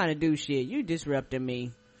 look, I'm trying to do shit. You disrupting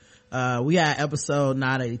me. We had episode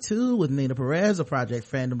 982 with Nina Perez of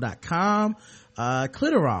ProjectFandom.com.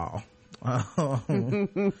 Clitorol.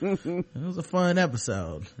 It was a fun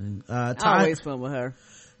episode. Always fun with her.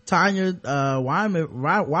 Tanya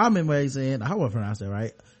Wyman weighs in. I hope I pronounced that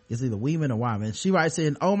right. It's either Weeman or Wyman. She writes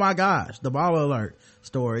in, oh my gosh, the baller alert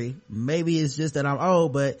story. Maybe it's just that I'm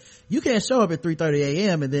old, but you can't show up at 3:30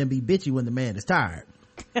 a.m. and then be bitchy when the man is tired.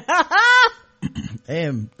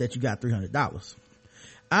 And that you got $300.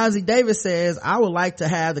 Ozzie Davis says, I would like to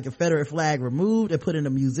have the Confederate flag removed and put in a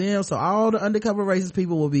museum so all the undercover racist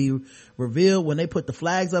people will be revealed when they put the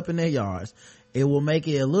flags up in their yards. It will make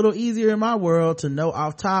it a little easier in my world to know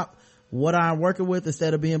off top what I'm working with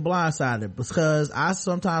instead of being blindsided, because I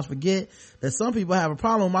sometimes forget that some people have a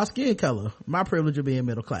problem with my skin color, my privilege of being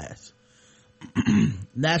middle class.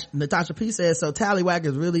 Natasha P says, so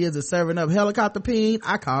Tallywackers really isn't serving up helicopter peen.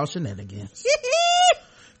 I call shenanigans.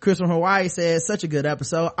 Chris from Hawaii says, such a good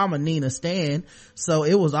episode. I'm a Nina stan, so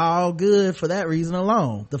it was all good for that reason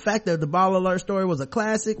alone. The fact that the Ball Alert story was a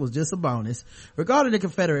classic was just a bonus. Regarding the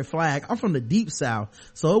Confederate flag, I'm from the deep south,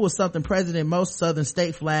 so it was something present in most southern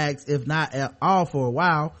state flags, if not at all, for a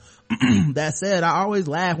while. That said, I always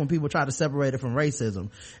laugh when people try to separate it from racism.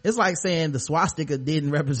 It's like saying the swastika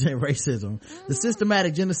didn't represent racism. The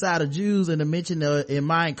systematic genocide of Jews and the mention in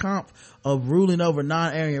Mein Kampf of ruling over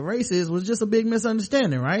non-Aryan races was just a big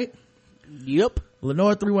misunderstanding, right? Yep.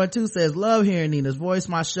 Lenore 312 says, love hearing Nina's voice.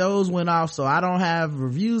 My shows went off, so I don't have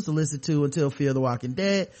reviews to listen to until Fear the Walking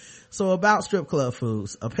Dead. So about strip club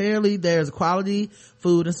foods. Apparently there's quality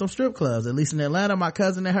food in some strip clubs. At least in Atlanta, my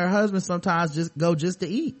cousin and her husband sometimes just go just to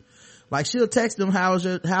eat. Like, she'll text him, how's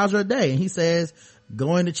your day? And he says,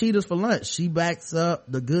 going to Cheetah's for lunch. She backs up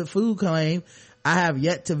the good food claim. I have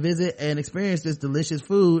yet to visit and experience this delicious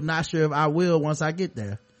food. Not sure if I will once I get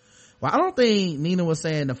there. Well, I don't think Nina was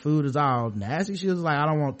saying the food is all nasty. She was like, I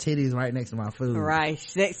don't want titties right next to my food. Right.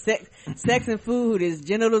 Sex and food is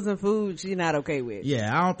genitals and food she's not okay with.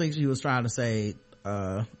 Yeah, I don't think she was trying to say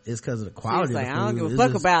it's because of the quality of the food. I don't give a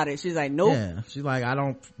fuck about it. She's like, nope. Yeah, she's like, I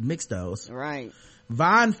don't mix those. Right.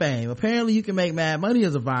 Vine fame. Apparently you can make mad money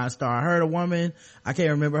as a Vine star. I heard a woman, I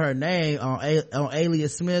can't remember her name, on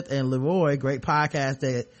Alias Smith and Leroy, great podcast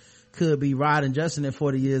that could be Rod and Justin in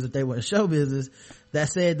 40 years if they were in show business, that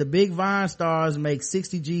said the big Vine stars make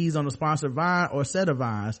 60 G's on a sponsored Vine or set of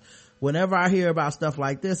Vines. Whenever I hear about stuff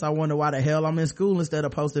like this, I wonder why the hell I'm in school instead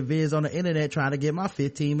of posting vids on the internet trying to get my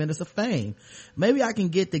 15 minutes of fame. Maybe I can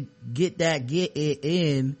get it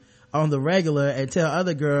in on the regular and tell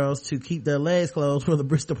other girls to keep their legs closed for the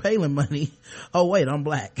Bristol Palin money. Oh wait, I'm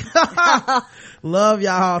black. Love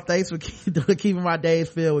y'all. Thanks for keeping my days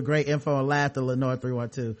filled with great info and laughter, Lenore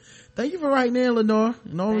 312. Thank you for writing in, Lenore.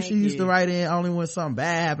 Normally she used to write in only when something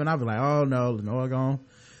bad happened. I'd be like, oh no, Lenore gonna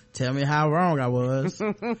tell me how wrong I was.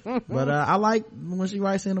 But I like when she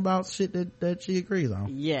writes in about shit that she agrees on.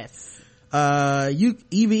 Yes.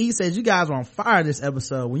 EVE says, you guys are on fire this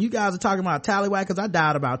episode. When you guys are talking about Tallywackers, I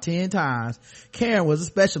died about 10 times. Karen was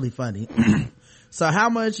especially funny. So how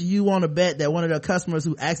much you want to bet that one of the customers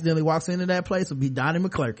who accidentally walks into that place would be Donnie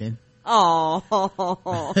McClurkin? Oh.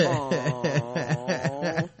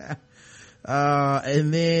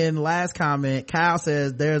 And then last comment, Kyle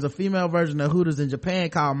says there's a female version of Hooters in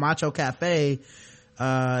Japan called Macho Cafe.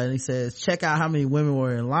 And he says, check out how many women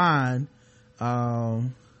were in line.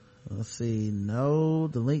 Let's see. No,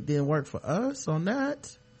 the link didn't work for us on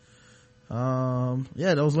that.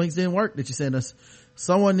 Yeah, those links didn't work that you sent us.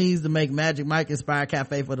 Someone needs to make Magic Mike inspired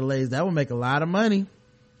cafe for the ladies. That would make a lot of money.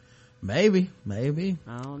 Maybe.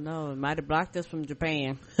 I don't know. It might have blocked us from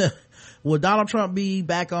Japan. Will Donald Trump be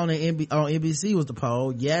back on NBC was the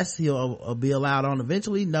poll. Yes, he'll be allowed on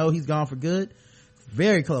eventually. No, he's gone for good.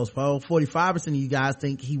 Very close poll. 45% of you guys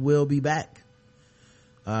think he will be back.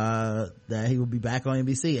 That he will be back on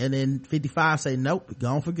NBC, and then 55 say nope,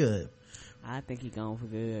 gone for good. I think he's gone for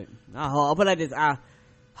good. I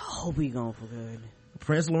hope he's gone for good.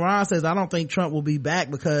 Prince Laurent says, I don't think Trump will be back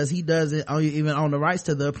because he doesn't even own the rights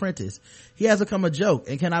to The Apprentice. He has become a joke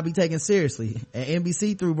and cannot be taken seriously. And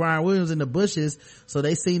NBC threw Brian Williams in the bushes, so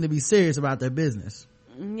they seem to be serious about their business.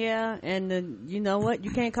 Yeah, and you know what?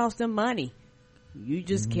 You can't cost them money. You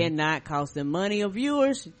just cannot cost them money or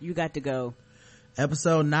viewers. You got to go.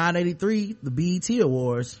 Episode 983, the BET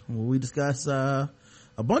Awards, where we discuss a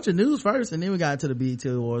bunch of news first, and then we got into the BET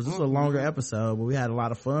Awards. This is a longer episode, but we had a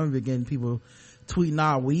lot of fun. We're getting people tweeting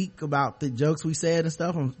all week about the jokes we said and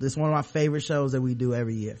stuff. This is one of my favorite shows that we do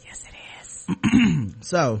every year. Yes, it is.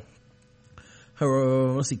 So,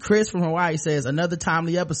 let's see. Chris from Hawaii says, another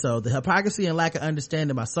timely episode. The hypocrisy and lack of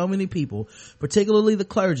understanding by so many people, particularly the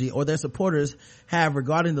clergy or their supporters, have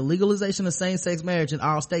regarding the legalization of same-sex marriage in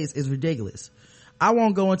all states is ridiculous. I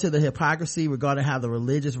won't go into the hypocrisy regarding how the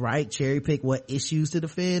religious right cherry pick what issues to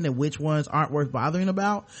defend and which ones aren't worth bothering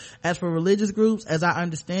about. As for religious groups, as I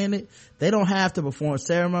understand it, they don't have to perform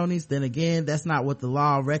ceremonies. Then again, that's not what the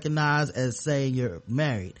law recognizes as saying you're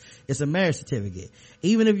married. It's a marriage certificate.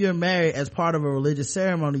 Even if you're married as part of a religious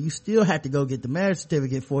ceremony, you still have to go get the marriage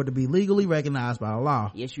certificate for it to be legally recognized by the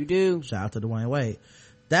law. Yes, you do. Shout out to Dwayne Wade.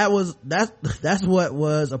 That's what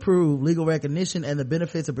was approved, legal recognition and the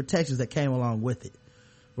benefits and protections that came along with it.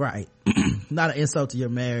 Right. Not an insult to your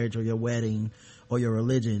marriage or your wedding or your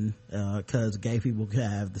religion, cause gay people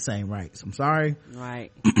have the same rights. I'm sorry.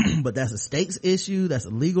 Right. But that's a state's issue, that's a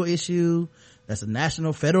legal issue, that's a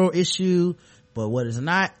national, federal issue, but what is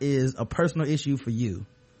not is a personal issue for you.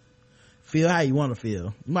 feel how you want to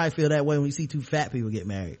feel. You might feel that way when you see two fat people get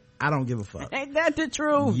married. I don't give a fuck. Ain't that the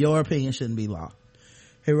truth? Your opinion shouldn't be law.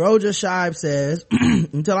 Hiroja Shibe says,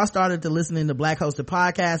 until I started to listening to black hosted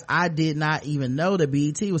podcasts, I did not even know that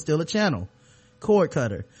BET was still a channel. Cord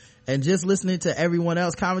cutter. And just listening to everyone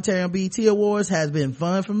else commentary on BET Awards has been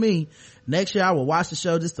fun for me. Next year I will watch the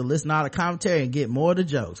show just to listen to all the commentary and get more of the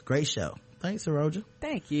jokes. Great show. Thanks, Hiroja.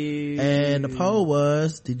 Thank you. And the poll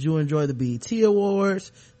was, did you enjoy the BET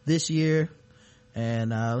Awards this year?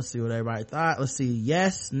 And let's see what everybody thought. Let's see.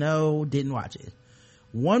 Yes, no, didn't watch it.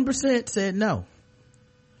 1% said no.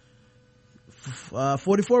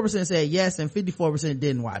 44% said yes, and 54%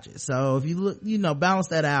 didn't watch it. So if you look, balance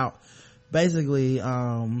that out, basically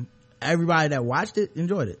everybody that watched it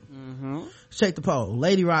enjoyed it. Let's check the poll.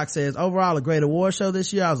 Lady Rock says, overall a great award show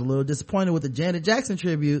this year. I was a little disappointed with the Janet Jackson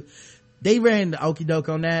tribute. They ran the okie doke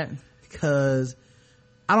on that because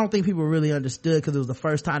I don't think people really understood, because it was the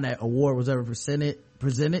first time that award was ever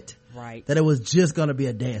presented, right, that it was just gonna be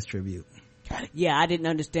a dance tribute. Yeah, I didn't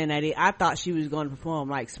understand that. I thought she was going to perform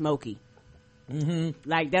like Smokey.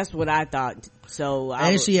 Like that's what I thought. So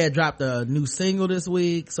she had dropped a new single this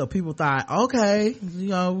week, so people thought, okay, we're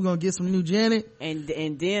gonna get some new Janet. And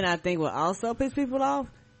then I think what also pissed people off,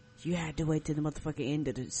 you had to wait till the motherfucking end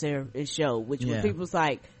of the show, which when people's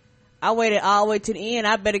like, I waited all the way to the end,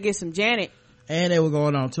 I better get some Janet. And they were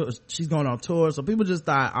going on tour. She's going on tour, so people just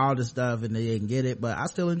thought all this stuff and they didn't get it, but I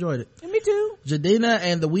still enjoyed it. And me too. Jadina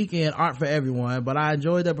and The Weeknd aren't for everyone, but I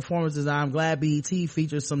enjoyed their performances. I'm glad BET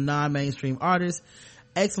features some non-mainstream artists.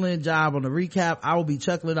 Excellent job on the recap. I will be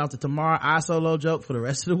chuckling off the Tomorrow I Solo joke for the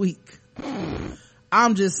rest of the week.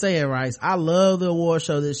 I'm just saying, Rice, I love the award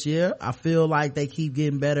show this year. I feel like they keep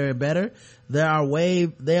getting better and better. They are way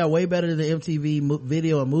better than the MTV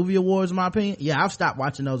Video and Movie Awards, in my opinion. Yeah, I've stopped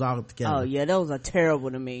watching those all together. Oh yeah, those are terrible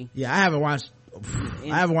to me. Yeah, I haven't watched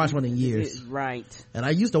one in years. Right. And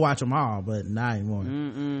I used to watch them all, but not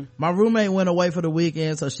anymore. My roommate went away for the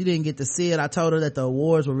weekend, so she didn't get to see it. I told her that the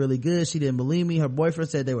awards were really good. She didn't believe me. Her boyfriend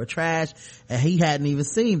said they were trash and he hadn't even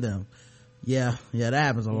seen them. Yeah, that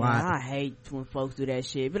happens a lot. I hate when folks do that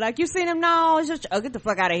shit. But like, you seen them? No, it's just, get the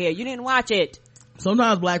fuck out of here. You didn't watch it.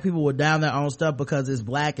 Sometimes black people will down their own stuff because it's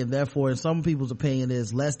black, and therefore in some people's opinion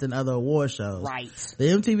it's less than other award shows. Right. The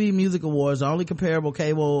MTV Music Awards, the only comparable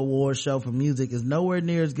cable award show for music, is nowhere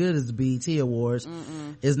near as good as the BET Awards.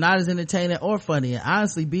 It's not as entertaining or funny, and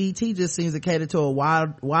honestly BET just seems to cater to a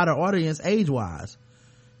wider audience age-wise.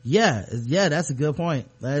 Yeah, that's a good point.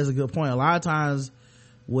 That is a good point. A lot of times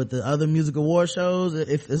with the other music award shows,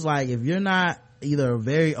 if it's like, if you're not either a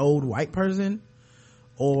very old white person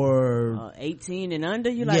or 18 and under,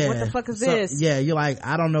 you're like, what the fuck is this? Yeah, you're like,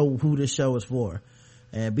 I don't know who this show is for.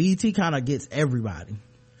 And BET kind of gets everybody.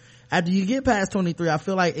 After you get past 23, I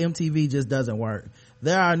feel like MTV just doesn't work.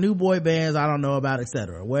 There are new boy bands I don't know about,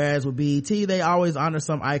 etc. Whereas with BET, they always honor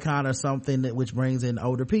some icon or something which brings in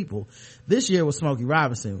older people. This year was Smokey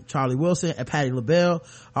Robinson. Charlie Wilson and Patti LaBelle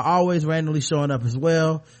are always randomly showing up as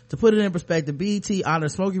well. To put it in perspective, BET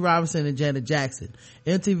honored Smokey Robinson and Janet Jackson.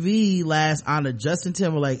 MTV last honored Justin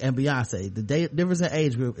Timberlake and Beyonce. The difference in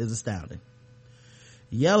age group is astounding.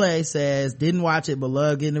 Yele says, didn't watch it, but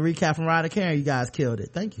love getting the recap from Rod and Karen. You guys killed it.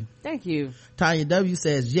 Thank you. Thank you. Tanya W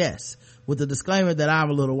says, yes, with the disclaimer that I'm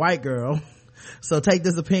a little white girl. So take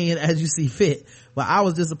this opinion as you see fit. But I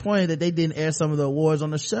was disappointed that they didn't air some of the awards on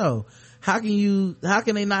the show. How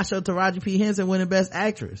can they not show Taraji P. Henson winning Best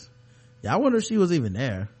Actress? Yeah, I wonder if she was even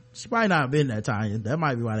there. She probably not been there, Tanya. That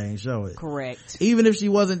might be why they ain't show it. Correct. Even if she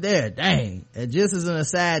wasn't there, dang. And just as an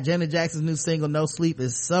aside, Janet Jackson's new single No Sleep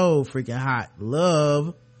is so freaking hot.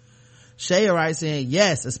 Love. Shaya writes in,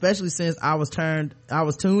 yes, especially since I was tuned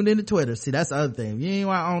into Twitter. See, that's the other thing. You ain't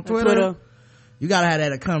on Twitter. You gotta have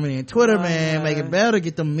that coming in Twitter, man. Make it better.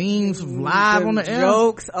 Get the memes live on the air.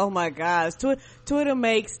 Jokes. Oh my gosh. Twitter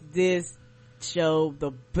makes this show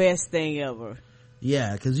the best thing ever.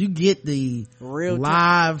 Yeah, cause you get the real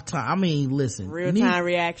live time. I mean, listen. Real time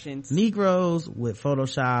reactions. Negroes with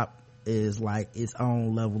Photoshop is like its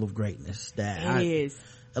own level of greatness. It is.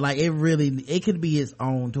 Like it could be its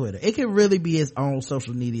own Twitter. It could really be its own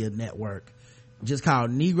social media network. Just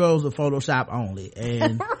called Negroes with Photoshop only.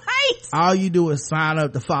 And right. All you do is sign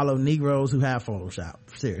up to follow Negroes who have Photoshop.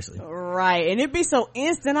 Seriously. Right. And it'd be so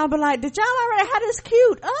instant. I'll be like, did y'all already have this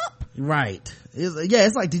queued up? Right.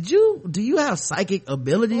 It's like, do you have psychic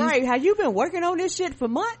abilities? Right. Have you been working on this shit for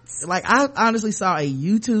months? Like, I honestly saw a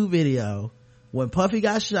YouTube video when Puffy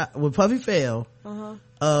fell,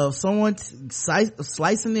 of someone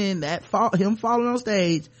slicing in him falling on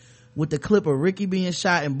stage with the clip of Ricky being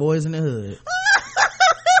shot in Boys in the Hood.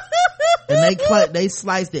 and they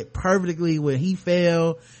sliced it perfectly when he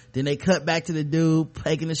fell. Then they cut back to the dude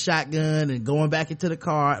taking the shotgun and going back into the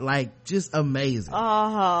car. Like, just amazing.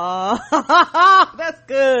 That's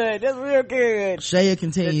good. That's real good. Shaya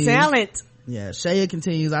continues. The talent. Yeah, Shaya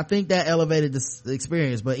continues. I think that elevated the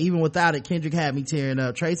experience, but even without it, Kendrick had me tearing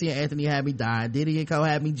up. Tracy and Anthony had me dying. Diddy and Cole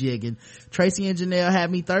had me jigging. Tracy and Janelle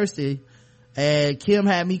had me thirsty. And Kim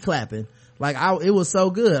had me clapping. Like, it was so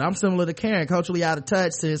good. I'm similar to Karen, culturally out of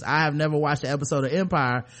touch since I have never watched an episode of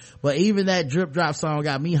Empire, but even that drip drop song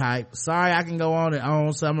got me hyped. Sorry I can go on and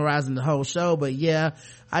on summarizing the whole show, but yeah,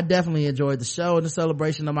 I definitely enjoyed the show and the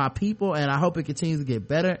celebration of my people, and I hope it continues to get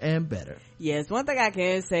better and better. Yes, one thing I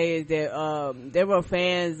can say is that there were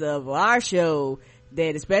fans of our show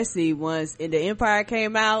that, especially once The Empire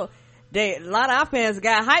came out, a lot of our fans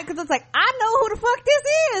got hyped because it's like, I know who the fuck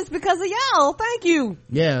this is because of y'all. Thank you.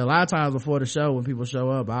 Yeah, a lot of times before the show, when people show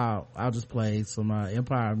up, I'll just play some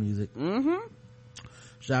Empire music.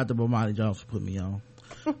 Shout out to Bomani Jones for putting me on.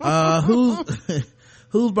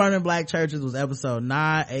 Who's Burning Black Churches was episode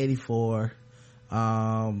 984.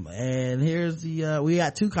 And here's we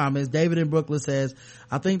got 2 comments. David in Brooklyn says,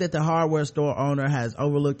 I think that the hardware store owner has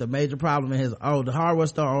overlooked a major problem in the hardware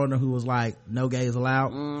store owner who was like, no gays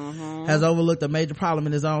allowed, has overlooked a major problem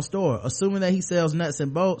in his own store. Assuming that he sells nuts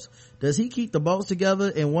and bolts, does he keep the bolts together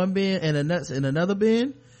in one bin and the nuts in another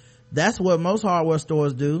bin? That's what most hardware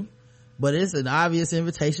stores do, but it's an obvious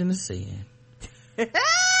invitation to sin.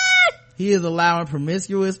 He is allowing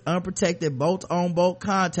promiscuous, unprotected bolt-on-bolt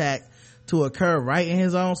contact to occur right in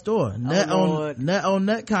his own store. Nut on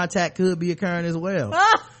nut contact could be occurring as well.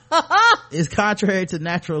 It's contrary to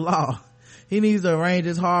natural law. He needs to arrange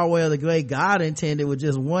his hardware the way God intended, with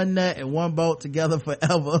just one nut and one bolt together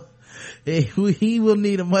forever. He will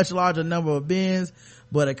need a much larger number of bins,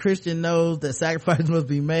 but a Christian knows that sacrifice must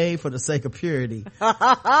be made for the sake of purity.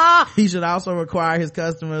 He should also require his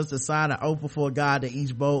customers to sign an oath before God that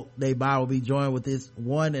each bolt they buy will be joined with this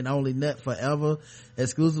one and only nut forever,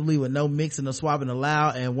 exclusively, with no mixing or swapping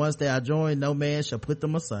allowed, and once they are joined, no man shall put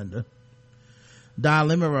them asunder. Don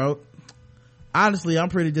Lemon wrote, honestly, I'm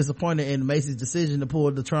pretty disappointed in Macy's decision to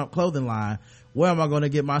pull the Trump clothing line. Where am I going to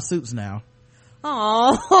get my suits now?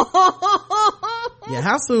 Oh. Yeah,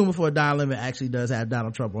 how soon before Don Lemon actually does have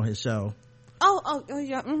Donald Trump on his show? Oh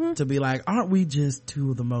yeah. To be like, aren't we just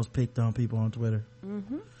 2 of the most picked on people on Twitter?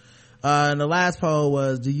 And the last poll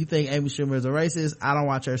was, do you think Amy Schumer is a racist? I don't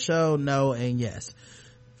watch her show. No and yes.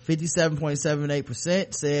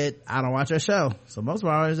 57.78% said I don't watch her show. So most of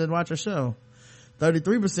our audience didn't watch her show.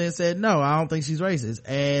 33% said no, I don't think she's racist,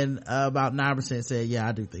 and about 9% said yeah,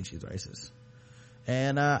 I do think she's racist.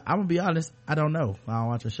 And I'm gonna be honest, I don't know, I don't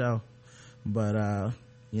watch her show, but I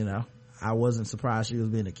wasn't surprised she was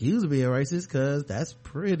being accused of being racist, because that's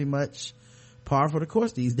pretty much par for the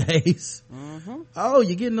course these days. Oh,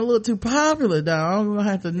 you're getting a little too popular, dog. I'm gonna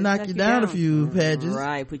have to knock you down a few pages.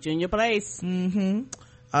 Right, put you in your place. We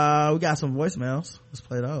got some voicemails. Let's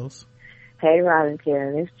play those. Hey, Rod and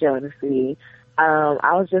Karen, it's Jodeci.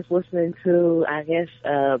 I was just listening to, I guess,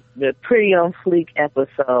 the Pretty on Fleek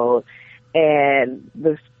episode, and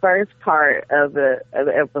the first part of the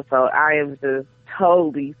episode, I am just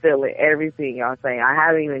totally feeling everything y'all saying. I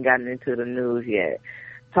haven't even gotten into the news yet.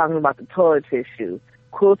 Talking about the toilet tissue,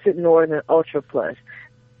 Quilted Northern Ultra Plus.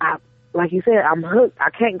 Like you said, I'm hooked. I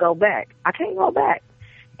can't go back.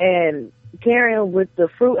 And Karen, with the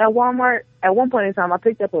fruit at Walmart, at one point in time, I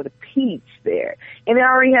picked up a peach there, and it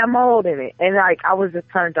already had mold in it. And I was just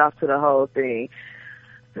turned off to the whole thing.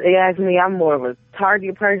 They asked me, I'm more of a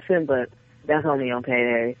Target person, but that's only on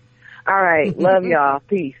payday. All right, love y'all.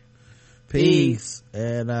 Peace.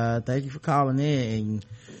 And thank you for calling in. And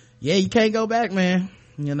yeah, you can't go back, man.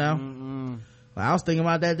 I was thinking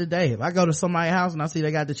about that today. If I go to somebody's house and I see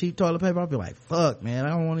they got the cheap toilet paper, I'll be like, fuck, man, I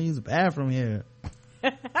don't want to use the bathroom here.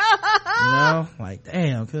 Like,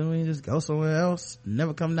 damn, couldn't we just go somewhere else,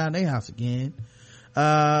 never come down their house again?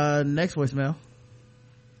 Next voicemail.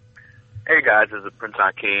 Hey guys, this is Prince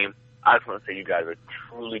Hakeem. I just want to say you guys are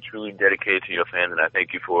truly dedicated to your fans, and I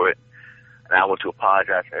thank you for it. And I want to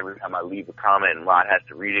apologize for every time I leave a comment and Rod has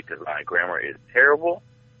to read it, because my grammar is terrible.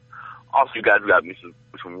 Also, you guys got me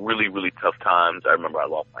some really tough times. I remember I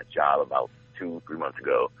lost my job about 2-3 months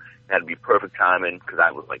ago. It had to be perfect timing, because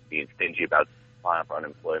I was like being stingy about applying for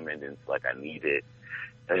unemployment, and it's like I need it.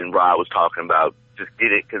 And Rod was talking about just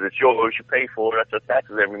get it because it's yours, you pay for it, that's your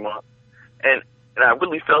taxes every month. And I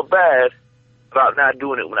really felt bad about not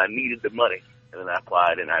doing it when I needed the money. And then I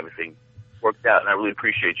applied and everything worked out, and I really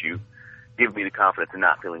appreciate you giving me the confidence and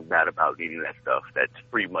not feeling bad about needing that stuff. That's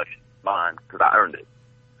pretty much mine because I earned it.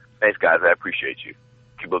 Thanks guys, I appreciate you.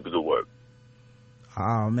 Keep up the good work.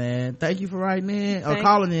 Oh man, thank you for writing in or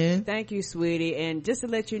calling in. Thank you, sweetie. And just to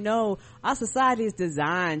let you know, our society is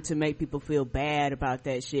designed to make people feel bad about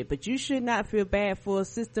that shit, but you should not feel bad for a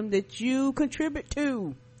system that you contribute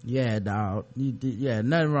to. Yeah, dog.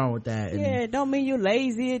 Nothing wrong with that. Yeah, it don't mean you're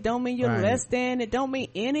lazy. It don't mean you're less than. It don't mean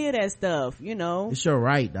any of that stuff, you know. It's your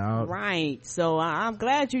right, dog. Right. So I'm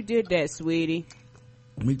glad you did that, sweetie.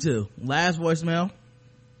 Me too. Last voicemail.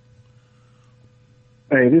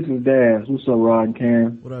 Hey, this is Daz. What's up, Rod and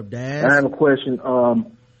Karen? What up, Daz? I have a question.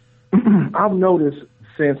 I've noticed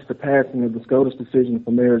since the passing of the SCOTUS decision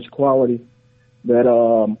for marriage equality that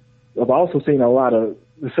I've also seen a lot of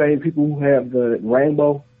the same people who have the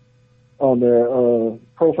rainbow on their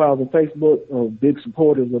profiles on Facebook are big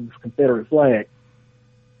supporters of the Confederate flag.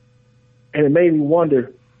 And it made me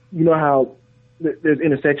wonder, you know how there's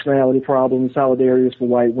intersectionality problems, solidarity is for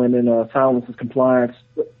white women, silence is compliance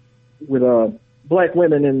with black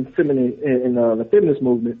women in the feminist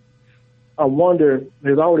movement. I wonder,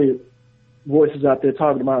 there's already voices out there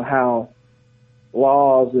talking about how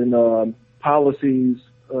laws and policies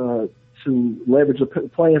to leverage the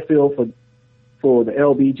playing field for the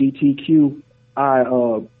LGBTQI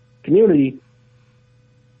community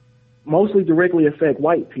mostly directly affect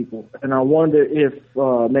white people. And I wonder if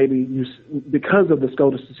maybe because of the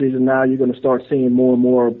SCOTUS decision, now you're going to start seeing more and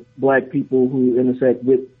more black people who intersect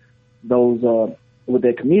with those with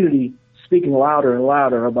their community speaking louder and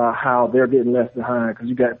louder about how they're getting left behind, because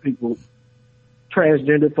you got people,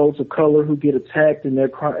 transgender folks of color, who get attacked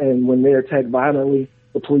and when they're attacked violently,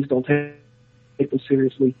 the police don't take them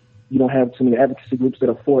seriously. You don't have too many advocacy groups that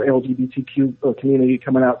are for LGBTQ community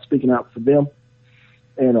coming out, speaking out for them.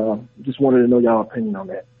 And just wanted to know y'all opinion on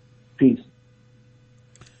that. Peace.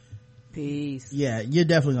 Yeah, you're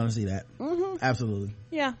definitely going to see that. Mm-hmm. Absolutely.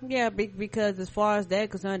 Yeah, because as far as that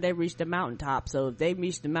concerned, they reached the mountaintop. So if they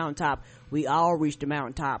reached the mountaintop, we all reached the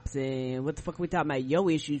mountaintops. And what the fuck are we talking about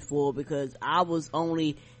your issues for? Because I was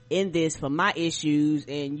only in this for my issues,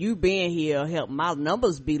 and you being here helped my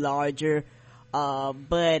numbers be larger.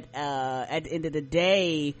 But at the end of the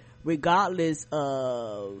day, regardless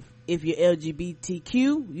of if you're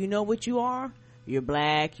LGBTQ, you know what you are. You're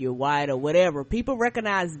black, you're white, or whatever. People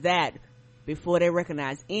recognize that before they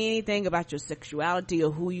recognize anything about your sexuality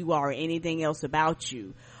or who you are or anything else about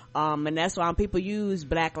you. And that's why when people use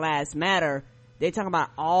Black Lives Matter, they talk about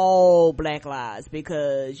all black lives,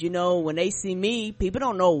 because, you know, when they see me, people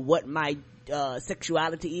don't know what my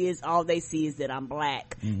sexuality is. All they see is that I'm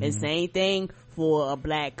black. Mm-hmm. And same thing for a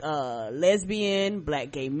black lesbian, black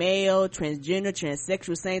gay male, transgender,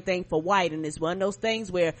 transsexual, same thing for white. And it's one of those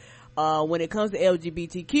things where when it comes to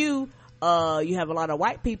LGBTQ, you have a lot of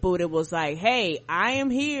white people that was like, hey, I am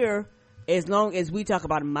here as long as we talk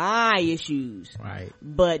about my issues. Right.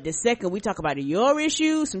 But the second we talk about your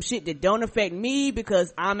issues, some shit that don't affect me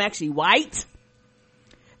because I'm actually white,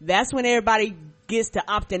 that's when everybody gets to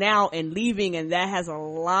opting out and leaving. And that has a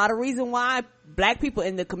lot of reason why black people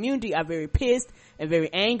in the community are very pissed and very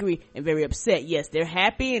angry and very upset. Yes, they're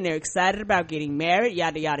happy and they're excited about getting married,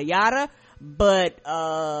 yada yada yada. But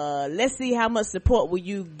let's see how much support will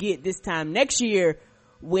you get this time next year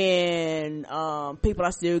when people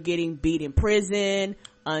are still getting beat in prison,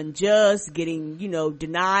 unjust, getting, you know,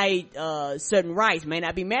 denied certain rights. May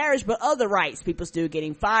not be marriage, but other rights. People still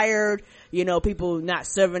getting fired, you know, people not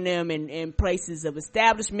serving them in places of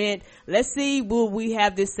establishment. Let's see, will we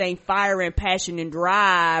have this same fire and passion and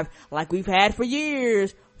drive like we've had for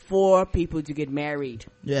years for people to get married?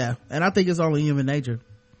 Yeah, and I think it's only human nature.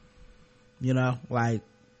 You know, like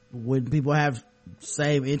when people have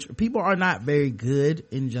same interest, people are not very good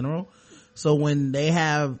in general. So when they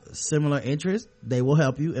have similar interests, they will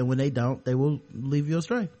help you, and when they don't, they will leave you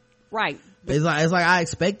astray. Right. It's like I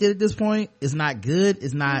expected at this point. It's not good.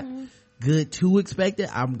 It's not good to expect it.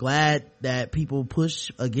 I'm glad that people push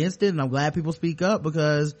against it, and I'm glad people speak up,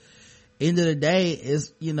 because end of the day,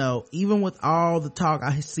 is, you know, even with all the talk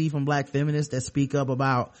I see from black feminists that speak up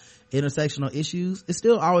about intersectional issues, it's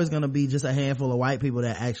still always going to be just a handful of white people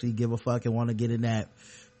that actually give a fuck and want to get in that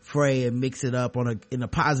fray and mix it up in a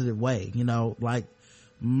positive way. You know, like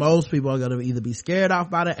most people are going to either be scared off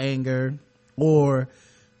by the anger, or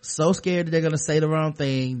so scared that they're going to say the wrong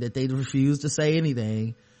thing that they refuse to say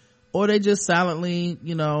anything, or they just silently,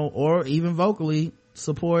 you know, or even vocally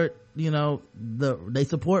support, you know, they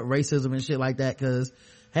support racism and shit like that, because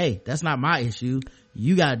hey, that's not my issue,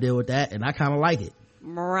 you gotta deal with that, and I kind of like it.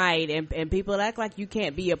 Right. And people act like you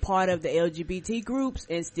can't be a part of the LGBT groups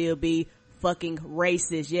and still be fucking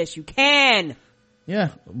racist. Yes, you can. Yeah,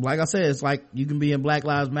 like I said, it's like you can be in Black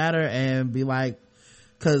Lives Matter and be like,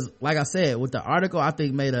 because like I said, with the article, I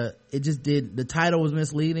think the title was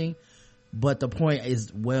misleading. but the point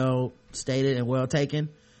is well stated and well taken.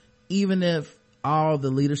 Even if all the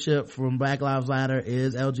leadership from Black Lives Matter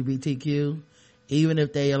is LGBTQ, even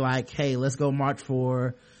if they are like, hey, let's go march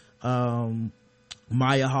for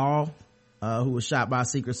Maya Hall, who was shot by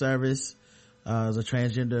Secret Service as a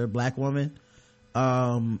transgender black woman,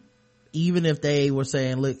 even if they were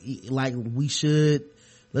saying, look, like, we should,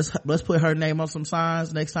 let's put her name on some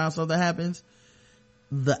signs next time something happens,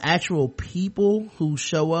 the actual people who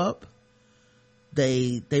show up,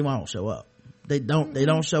 they won't show up. They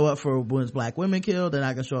don't show up for when it's black women killed. They're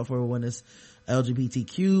not gonna show up for when it's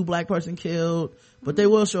LGBTQ black person killed, but they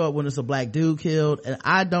will show up when it's a black dude killed. And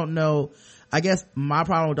I don't know, I guess my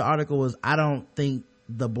problem with the article was I don't think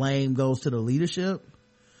the blame goes to the leadership,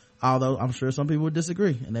 although I'm sure some people would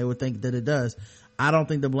disagree and they would think that it does. I don't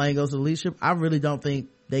think the blame goes to the leadership. I really don't think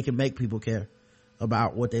they can make people care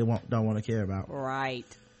about what they don't want to care about. Right.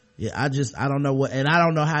 Yeah, I don't know what, and I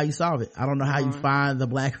don't know how you solve it. I don't know how you find the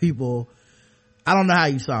black people. I don't know how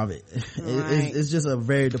you solve it. Right. It's just a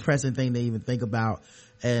very depressing thing to even think about.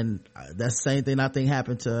 And that's the same thing I think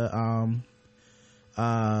happened to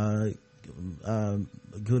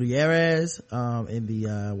Gutierrez in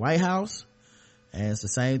the White House, and it's the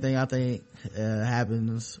same thing I think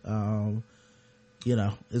happens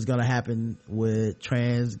is gonna happen with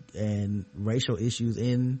trans and racial issues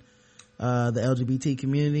in the LGBT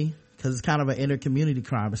community, because it's kind of an inter-community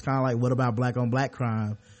crime. It's kind of like, what about black on black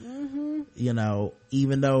crime?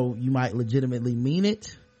 Even though you might legitimately mean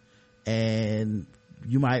it and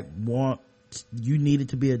you might you need it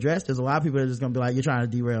to be addressed, there's a lot of people that are just gonna be like, you're trying to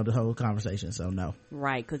derail the whole conversation, so no.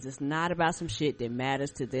 Right, because it's not about some shit that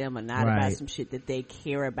matters to them, or not about some shit that they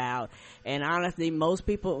care about. And honestly, most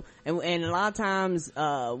people, and a lot of times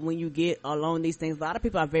when you get along these things, a lot of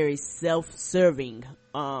people are very self-serving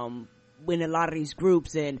in a lot of these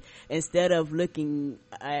groups, and instead of looking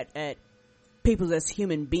at people as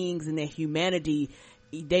human beings and their humanity,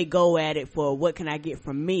 they go at it for, what can I get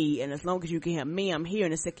from me? And as long as you can help me, I'm here,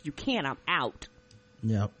 and the second you can't, I'm out.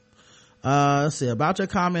 Yep. Let's see, about your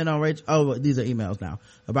comment on Rachel, these are emails now,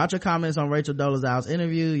 about your comments on Rachel Dolezal's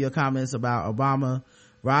interview, your comments about Obama,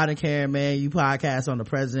 Rod and Karen, man, you podcast on the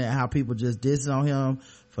president, how people just diss on him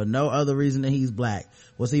for no other reason than he's black.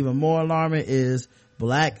 What's even more alarming is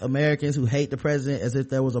black Americans who hate the president as if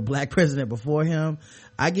there was a black president before him.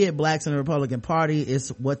 I get blacks in the Republican Party, it's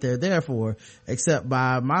what they're there for, except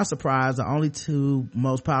by my surprise, the only two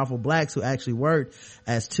most powerful blacks who actually worked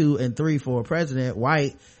as 2 and 3 for a president,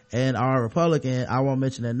 white, and are Republican, I won't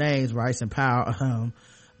mention their names, Rice and Powell,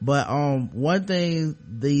 but one thing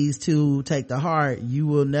these two take to heart, you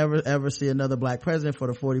will never ever see another black president for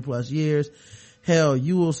the 40 plus years. Hell,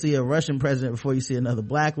 you will see a Russian president before you see another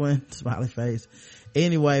black one. Smiley face.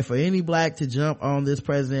 Anyway, for any black to jump on this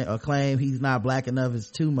president or claim he's not black enough is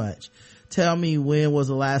too much. Tell me, when was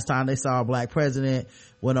the last time they saw a black president?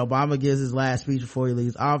 When Obama gives his last speech before he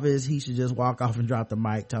leaves office, he should just walk off and drop the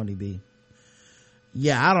mic, Tony B.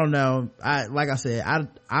 Yeah, I don't know. Like I said, I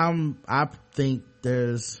think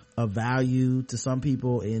there's a value to some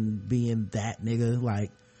people in being that nigga.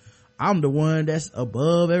 Like, I'm the one that's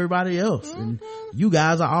above everybody else, and you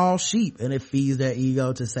guys are all sheep, and it feeds their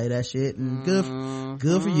ego to say that shit, and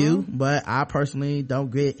good for you, but I personally don't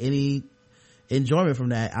get any enjoyment from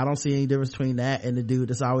that. I don't see any difference between that and the dude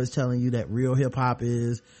that's always telling you that real hip-hop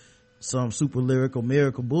is some super lyrical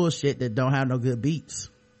miracle bullshit that don't have no good beats.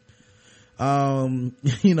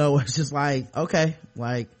 It's just like, okay,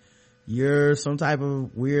 like, you're some type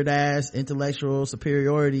of weird ass intellectual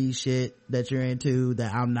superiority shit that you're into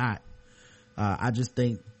that I'm not. I just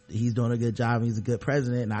think he's doing a good job, and he's a good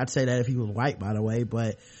president, and I'd say that if he was white, by the way,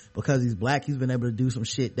 but because he's black, he's been able to do some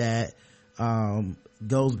shit that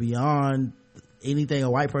goes beyond anything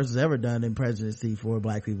a white person's ever done in presidency for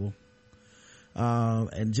black people.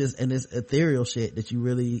 And this ethereal shit that you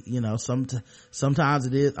really, sometimes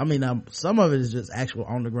it is, some of it is just actual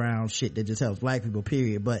on the ground shit that just helps black people,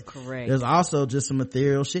 period, but correct, there's also just some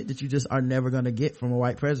ethereal shit that you just are never going to get from a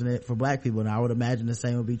white president for black people. And I would imagine the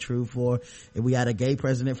same would be true for, if we had a gay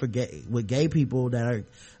president with gay people that are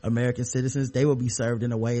American citizens, they would be served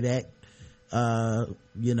in a way that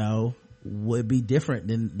would be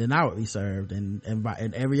different than I would be served, and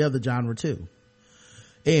every other genre too.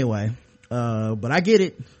 Anyway, but I get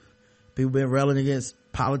it. People been railing against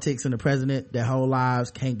politics and the president their whole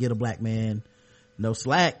lives, can't get a black man no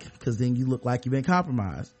slack, because then you look like you've been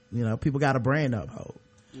compromised. People got a brand to uphold.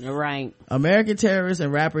 You're right. American terrorist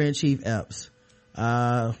and rapper-in-chief Epps.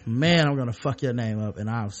 Man, I'm gonna fuck your name up, and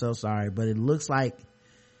I'm so sorry, but it looks like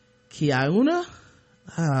Kiauna.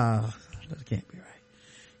 That can't be right.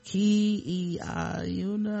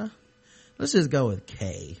 Kiauna. Let's just go with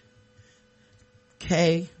K.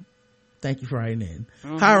 Kay, thank you for writing in.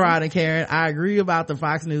 Hi, Rod and Karen. I agree about the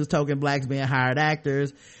Fox News token blacks being hired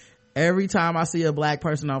actors. Every time I see a black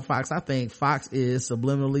person on Fox, I think Fox is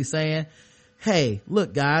subliminally saying, hey,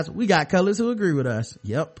 look guys, we got colors who agree with us.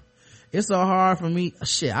 Yep. It's so hard for me.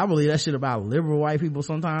 Shit, I believe that shit about liberal white people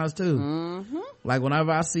sometimes too. Like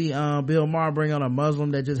whenever I see Bill Maher bring on a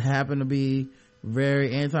Muslim that just happened to be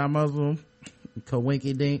very anti-Muslim,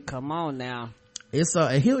 kawinky dink. Come on now. It's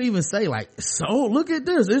and he'll even say like, so look at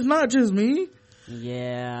this, it's not just me.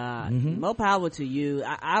 Yeah, more power to you.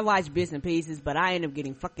 I watch bits and pieces, but I end up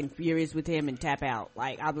getting fucking furious with him and tap out.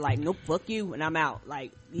 Like I'm like, nope, fuck you, and I'm out.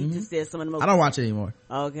 Like he just said some of the most. I don't watch it anymore.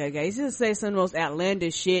 Okay, he just say some of the most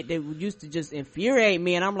outlandish shit that used to just infuriate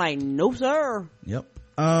me, and I'm like, nope, sir. Yep.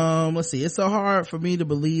 Let's see. It's so hard for me to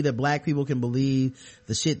believe that black people can believe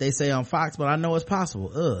the shit they say on Fox, but I know it's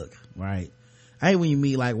possible. Ugh, right? I hate when you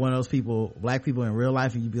meet like one of those people, black people in real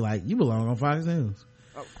life, and you be like, you belong on Fox News.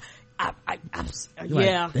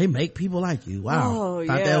 Yeah, like, they make people like you. Wow. Oh,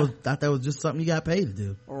 thought that was just something you got paid to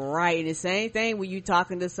do. Right. The same thing when you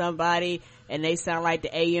talking to somebody and they sound like the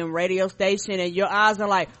AM radio station and your eyes are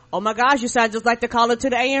like, oh my gosh, you sound just like the caller to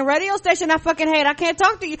the AM radio station I fucking hate. I can't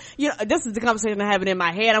talk to you. You know, this is the conversation I'm having in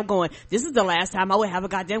my head. I'm going, this is the last time I would have a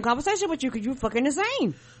goddamn conversation with you because you're fucking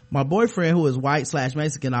insane. My boyfriend, who is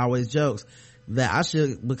white/Mexican, always jokes that I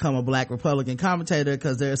should become a black Republican commentator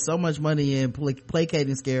because there's so much money in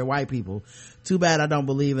placating scared white people. Too bad I don't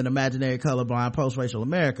believe in imaginary colorblind post-racial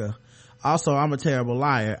America. Also, I'm a terrible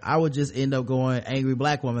liar. I would just end up going angry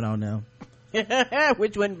black woman on them.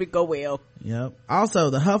 Which wouldn't go well. Yep.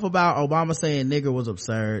 Also, the huff about Obama saying nigger was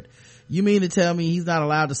absurd. You mean to tell me he's not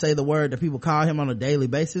allowed to say the word that people call him on a daily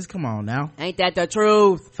basis? Come on now. Ain't that the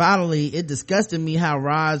truth? Finally, it disgusted me how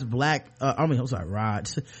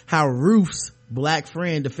how Ruth's black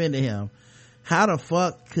friend defended him. How the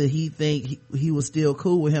fuck could he think he was still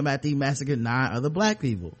cool with him after he massacred 9 other black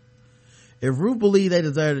people? If Ruth believed they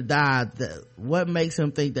deserved to die, what makes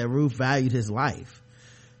him think that Ruth valued his life?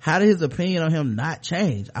 How did his opinion on him not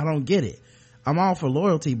change? I don't get it. I'm all for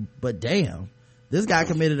loyalty, but damn. This guy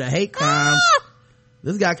committed a hate crime.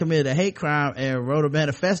 This guy committed a hate crime and wrote a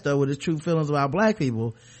manifesto with his true feelings about black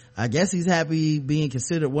people. I guess he's happy being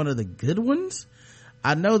considered one of the good ones.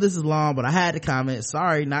 I know this is long, but I had to comment.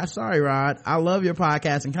 Sorry, not sorry, Rod. I love your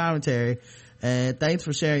podcast and commentary, and thanks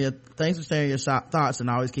for sharing your thoughts and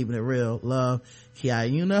always keeping it real. Love,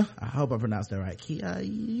 Kiayuna. I hope I pronounced that right.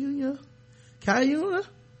 Kiayuna.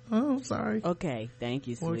 Oh, sorry. Okay, thank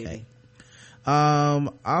you, sweetie. Okay.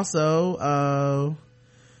 Also,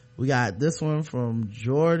 we got this one from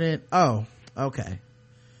Jordan. Oh, okay.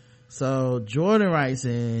 So Jordan writes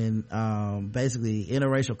in, basically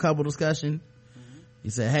interracial couple discussion. He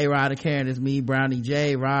said, hey Rod and Karen, it's me, Brownie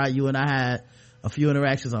J. Rod, you and I had a few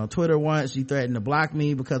interactions on Twitter once. You threatened to block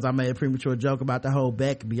me because I made a premature joke about the whole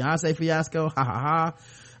Beck Beyonce fiasco. Ha ha ha.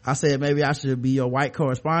 I said maybe I should be your white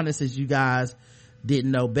correspondent since you guys didn't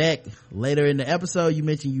know Beck. Later in the episode you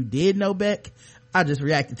mentioned you did know Beck. I just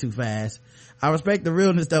reacted too fast. I respect the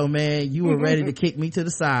realness though, man. You were ready to kick me to the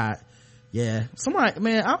side. Yeah, somebody,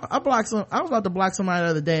 man, I was about to block somebody the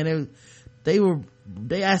other day and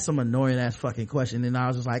they asked some annoying ass fucking question and I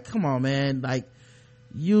was just like, come on, man, like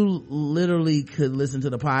you literally could listen to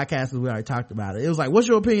the podcast because we already talked about it. It was like, what's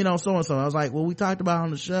your opinion on so and so? I was like, well, we talked about it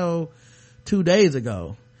on the show 2 days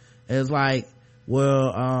ago. And it's like,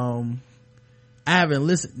 well, I haven't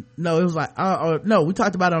listened. No, it was like, no, we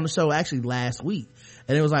talked about it on the show actually last week.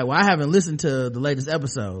 And it was like, well, I haven't listened to the latest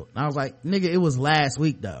episode. And I was like, nigga, it was last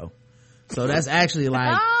week though. So that's actually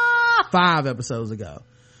like 5 episodes ago.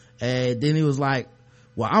 And then he was like,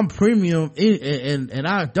 well, I'm premium and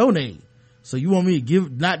I donate. So you want me to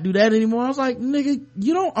not do that anymore? I was like, nigga,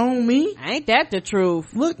 you don't own me. Ain't that the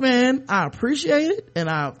truth? Look, man, I appreciate it and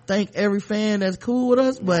I thank every fan that's cool with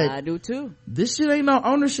us, but I do too. This shit ain't no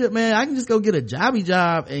ownership, man. I can just go get a jobby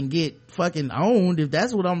job and get fucking owned if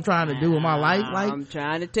that's what I'm trying to do with my life. Like, I'm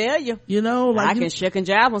trying to tell you, you know, like I can shuck and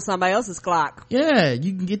jive on somebody else's clock. Yeah,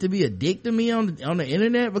 you can get to be a dick to me on the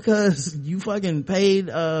internet because you fucking paid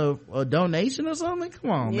a donation or something.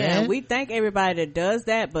 Come on, man. Yeah, we thank everybody that does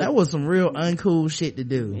that, but that was some real uncool shit to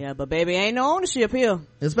do. Yeah, but baby, ain't no ownership here.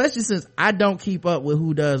 Especially since I don't keep up with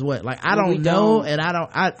who does what. Like I don't know, and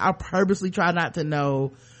I purposely try not to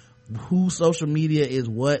know who social media is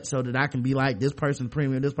what so that I can be like, this person's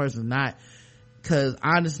premium, this person's not, because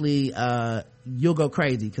honestly you'll go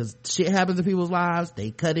crazy because shit happens in people's lives.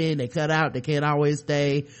 They cut in, they cut out, they can't always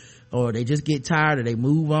stay, or they just get tired or they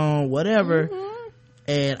move on, whatever.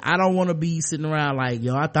 And I don't want to be sitting around like,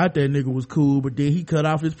 yo, I thought that nigga was cool but then he cut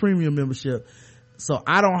off his premium membership. So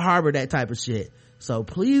I don't harbor that type of shit. So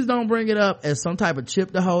please don't bring it up as some type of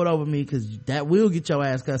chip to hold over me, because that will get your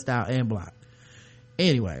ass cussed out and blocked.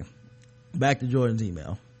 Anyway, back to Jordan's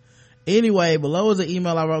email. Anyway, below is an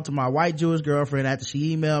email I wrote to my white Jewish girlfriend after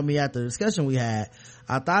she emailed me after the discussion we had.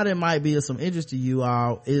 I thought it might be of some interest to you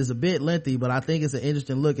all. It is a bit lengthy, but I think it's an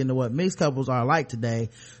interesting look into what mixed couples are like today.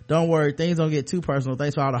 Don't worry, things don't get too personal.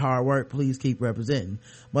 Thanks for all the hard work. Please keep representing.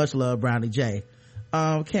 Much love, Brownie J.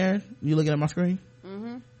 Karen, you looking at my screen?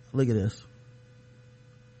 Mm-hmm. Look at this.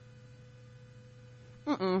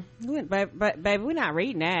 Baby, we're not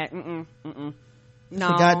reading that. No. It's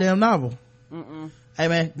a goddamn novel. Mm-mm. Hey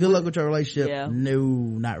man, good luck with your relationship. Yeah. No,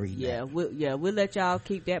 not reading that. We'll let y'all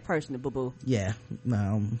keep that personal, boo-boo. Yeah.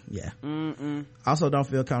 No, yeah. Mm-mm. Also, don't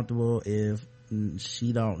feel comfortable if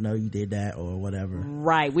she don't know you did that or whatever.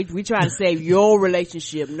 Right. We try to save your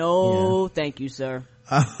relationship. No, thank you, sir.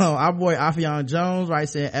 Our boy Afion Jones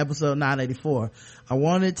writes in episode 984. I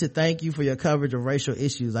wanted to thank you for your coverage of racial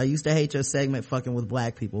issues. I used to hate your segment fucking with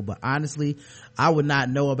black people, but honestly, I would not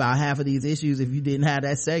know about half of these issues if you didn't have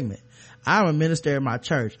that segment. I'm a minister at my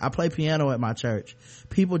church. I play piano at my church.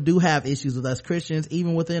 People do have issues with us Christians,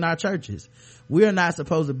 even within our churches. We are not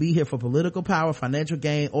supposed to be here for political power, financial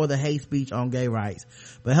gain, or the hate speech on gay rights,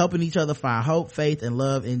 but helping each other find hope, faith, and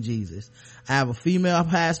love in Jesus. I have a female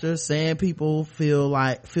pastor saying people feel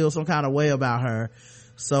some kind of way about her.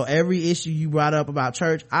 So every issue you brought up about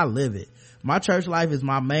church, I live it. My church life is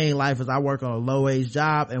my main life as I work on a low-wage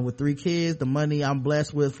job, and with 3 kids, the money I'm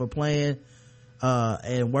blessed with for playing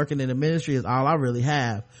and working in the ministry is all I really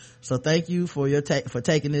have. So thank you for for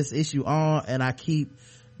taking this issue on, and I keep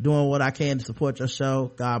doing what I can to support your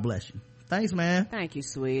show. God bless you. Thanks, man. Thank you,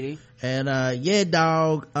 sweetie. And yeah,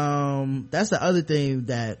 dog, that's the other thing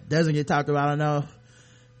that doesn't get talked about enough.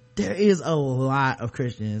 There is a lot of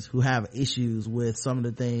Christians who have issues with some of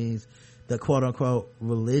the things the quote unquote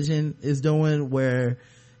religion is doing, where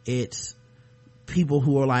it's people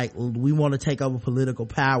who are like, we want to take over political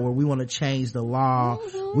power, we want to change the law,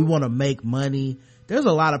 we want to make money. There's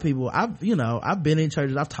a lot of people, I've been in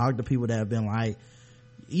churches, I've talked to people that have been like,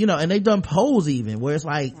 and they've done polls even where it's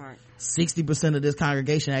like 60% of this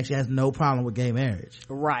congregation actually has no problem with gay marriage,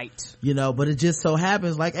 right? But it just so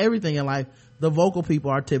happens, like everything in life, the vocal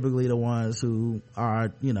people are typically the ones who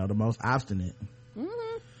are the most obstinate.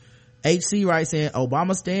 HC writes in,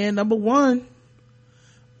 Obama stand number 1.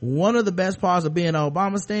 One of the best parts of being an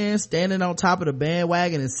Obama stand, standing on top of the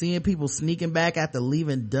bandwagon and seeing people sneaking back after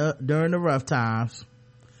leaving during the rough times.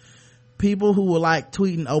 People who were like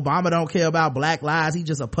tweeting, Obama don't care about black lives, he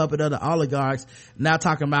just a puppet of the oligarchs, now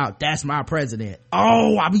talking about that's my president.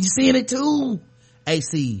 Oh, I be seeing it too.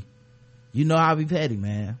 AC, I be petty,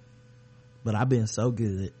 man, but I've been so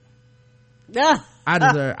good.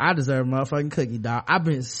 I deserve a motherfucking cookie, dog. I've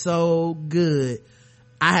been so good,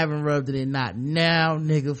 I haven't rubbed it in not now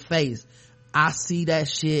nigga face. I see that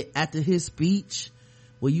shit after his speech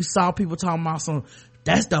where you saw people talking about some,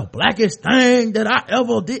 that's the blackest thing that I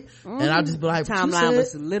ever did. And I just be like, timeline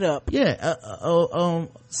was lit up. Yeah.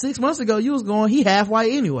 6 months ago you was going, he half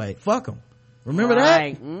white anyway, fuck him. Remember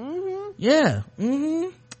that? Yeah.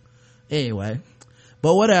 Anyway,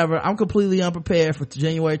 but whatever, I'm completely unprepared for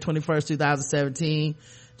January 21st 2017.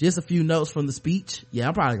 Just a few notes from the speech. Yeah,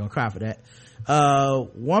 I'm probably gonna cry for that.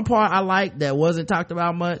 One part I like that wasn't talked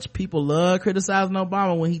about much, people love criticizing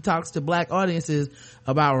Obama when he talks to black audiences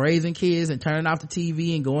about raising kids and turning off the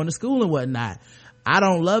TV and going to school and whatnot. I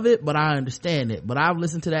don't love it, but I understand it. But I've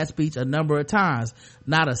listened to that speech a number of times.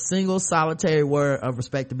 Not a single solitary word of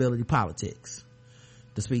respectability politics.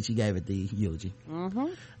 The speech he gave at the eulogy.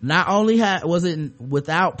 Not only was it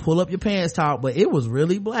without pull up your pants talk, but it was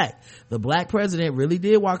really black. The black president really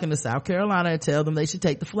did walk into South Carolina and tell them they should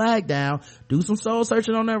take the flag down, do some soul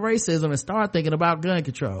searching on their racism, and start thinking about gun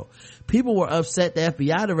control. People were upset the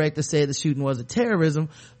FBI director said the shooting wasn't terrorism.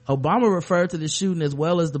 Obama referred to the shooting as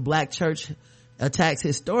well as the black church attacks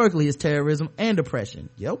historically as terrorism and oppression.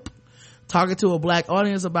 Yep. Talking to a black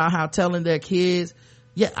audience about how telling their kids,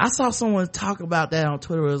 I saw someone talk about that on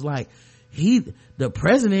Twitter. It was like, the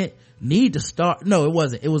president need to start. No, it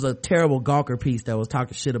wasn't. It was a terrible Gawker piece that was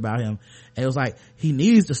talking shit about him. And it was like, he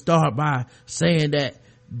needs to start by saying that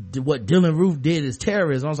what Dylan Roof did is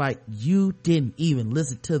terrorism. I was like, you didn't even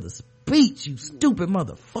listen to the speech, you stupid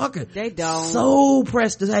motherfucker. They don't. So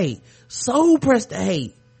pressed to hate.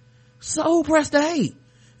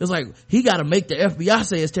 It's like, he gotta make the FBI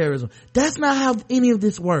say it's terrorism. That's not how any of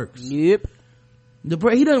this works. Yep.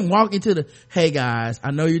 He doesn't walk into the, hey guys,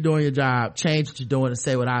 I know you're doing your job, change what you're doing and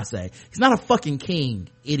say what I say. He's not a fucking king,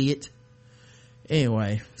 idiot.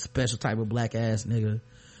 Anyway, special type of black ass nigga.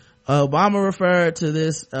 Obama referred to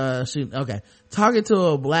this shooting. Okay, talking to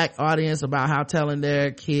a black audience about how telling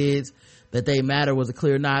their kids that they matter was a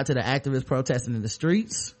clear nod to the activists protesting in the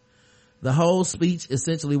streets. The whole speech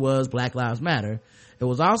essentially was Black Lives Matter. It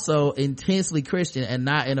was also intensely Christian and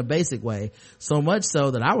not in a basic way, so much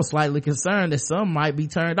so that I was slightly concerned that some might be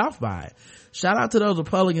turned off by it. Shout out to those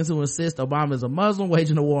Republicans who insist Obama is a Muslim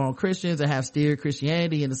waging a war on Christians and have steered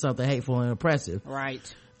Christianity into something hateful and oppressive. Right.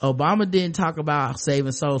 Obama didn't talk about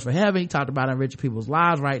saving souls for heaven. He talked about enriching people's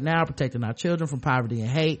lives right now, protecting our children from poverty and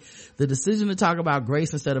hate. The decision to talk about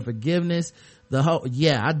grace instead of forgiveness,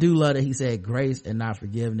 I do love that he said grace and not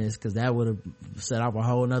forgiveness, because that would have set off a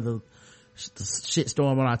whole nother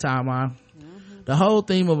shitstorm on our timeline. The whole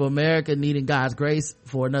theme of America needing God's grace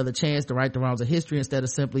for another chance to right the wrongs of history instead of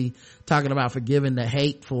simply talking about forgiving the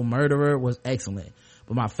hateful murderer was excellent.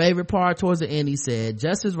 But my favorite part towards the end, he said,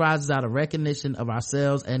 justice rises out of recognition of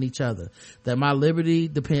ourselves and each other, that my liberty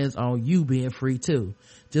depends on you being free too.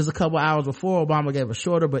 Just a couple hours before, Obama gave a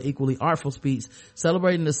shorter but equally artful speech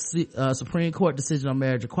celebrating the Supreme Court decision on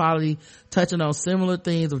marriage equality, touching on similar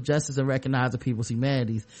themes of justice and recognizing people's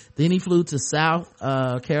humanities. Then he flew to South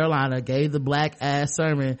Carolina, gave the black ass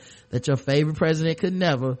sermon that your favorite president could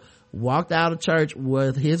never, walked out of church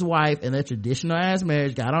with his wife and their traditional ass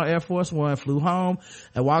marriage, got on Air Force One, flew home,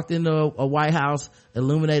 and walked into a White House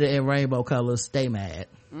illuminated in rainbow colors. Stay mad.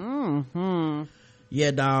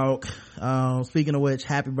 Yeah, dog. Speaking of which,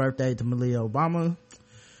 happy birthday to Malia Obama.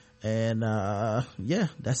 And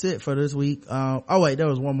that's it for this week. There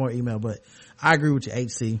was one more email, but I agree with you,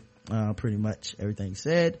 HC. Pretty much everything you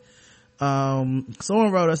said.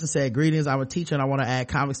 Someone wrote us and said, greetings, I'm a teacher and I want to add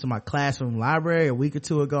comics to my classroom library. A week or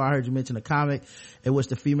two ago, I heard you mention a comic in which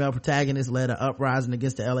the female protagonist led an uprising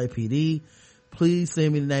against the LAPD. Please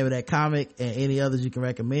send me the name of that comic and any others you can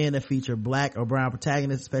recommend that feature black or brown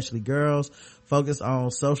protagonists, especially girls, focus on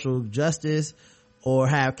social justice, or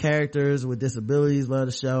have characters with disabilities. Love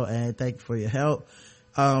the show and thank you for your help.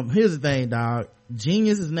 Here's the thing, dog.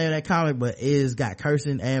 Genius is the name of that comic, but it's got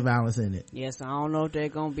cursing and violence in it. Yes, I don't know if they're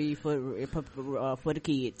gonna be for the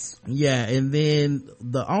kids. Yeah, and then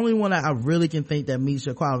the only one that I really can think that meets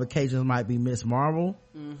your qualifications might be Miss Marvel,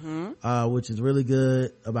 which is really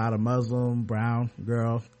good, about a Muslim brown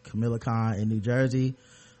girl, Kamala Khan, in New Jersey.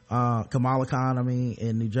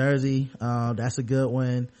 In New Jersey. That's a good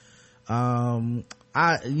one. I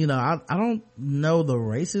don't know the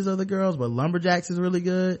races of the girls, but Lumberjacks is really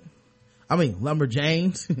good.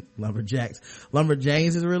 Lumberjanes.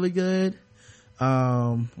 Lumberjanes is really good.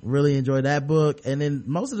 Really enjoy that book. And then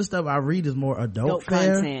most of the stuff I read is more adult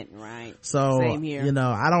content, right? So, same here.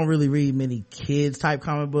 I don't really read many kids type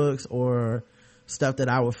comic books or stuff that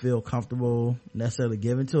I would feel comfortable necessarily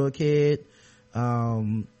giving to a kid.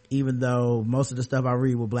 Even though most of the stuff I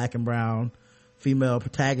read with black and brown female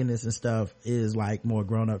protagonists and stuff is like more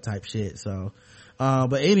grown up type shit. So,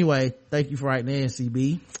 but anyway, thank you for writing in,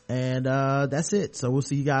 CB. And, that's it. So we'll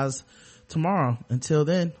see you guys tomorrow. Until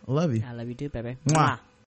then, I love you. I love you too, baby. Mwah.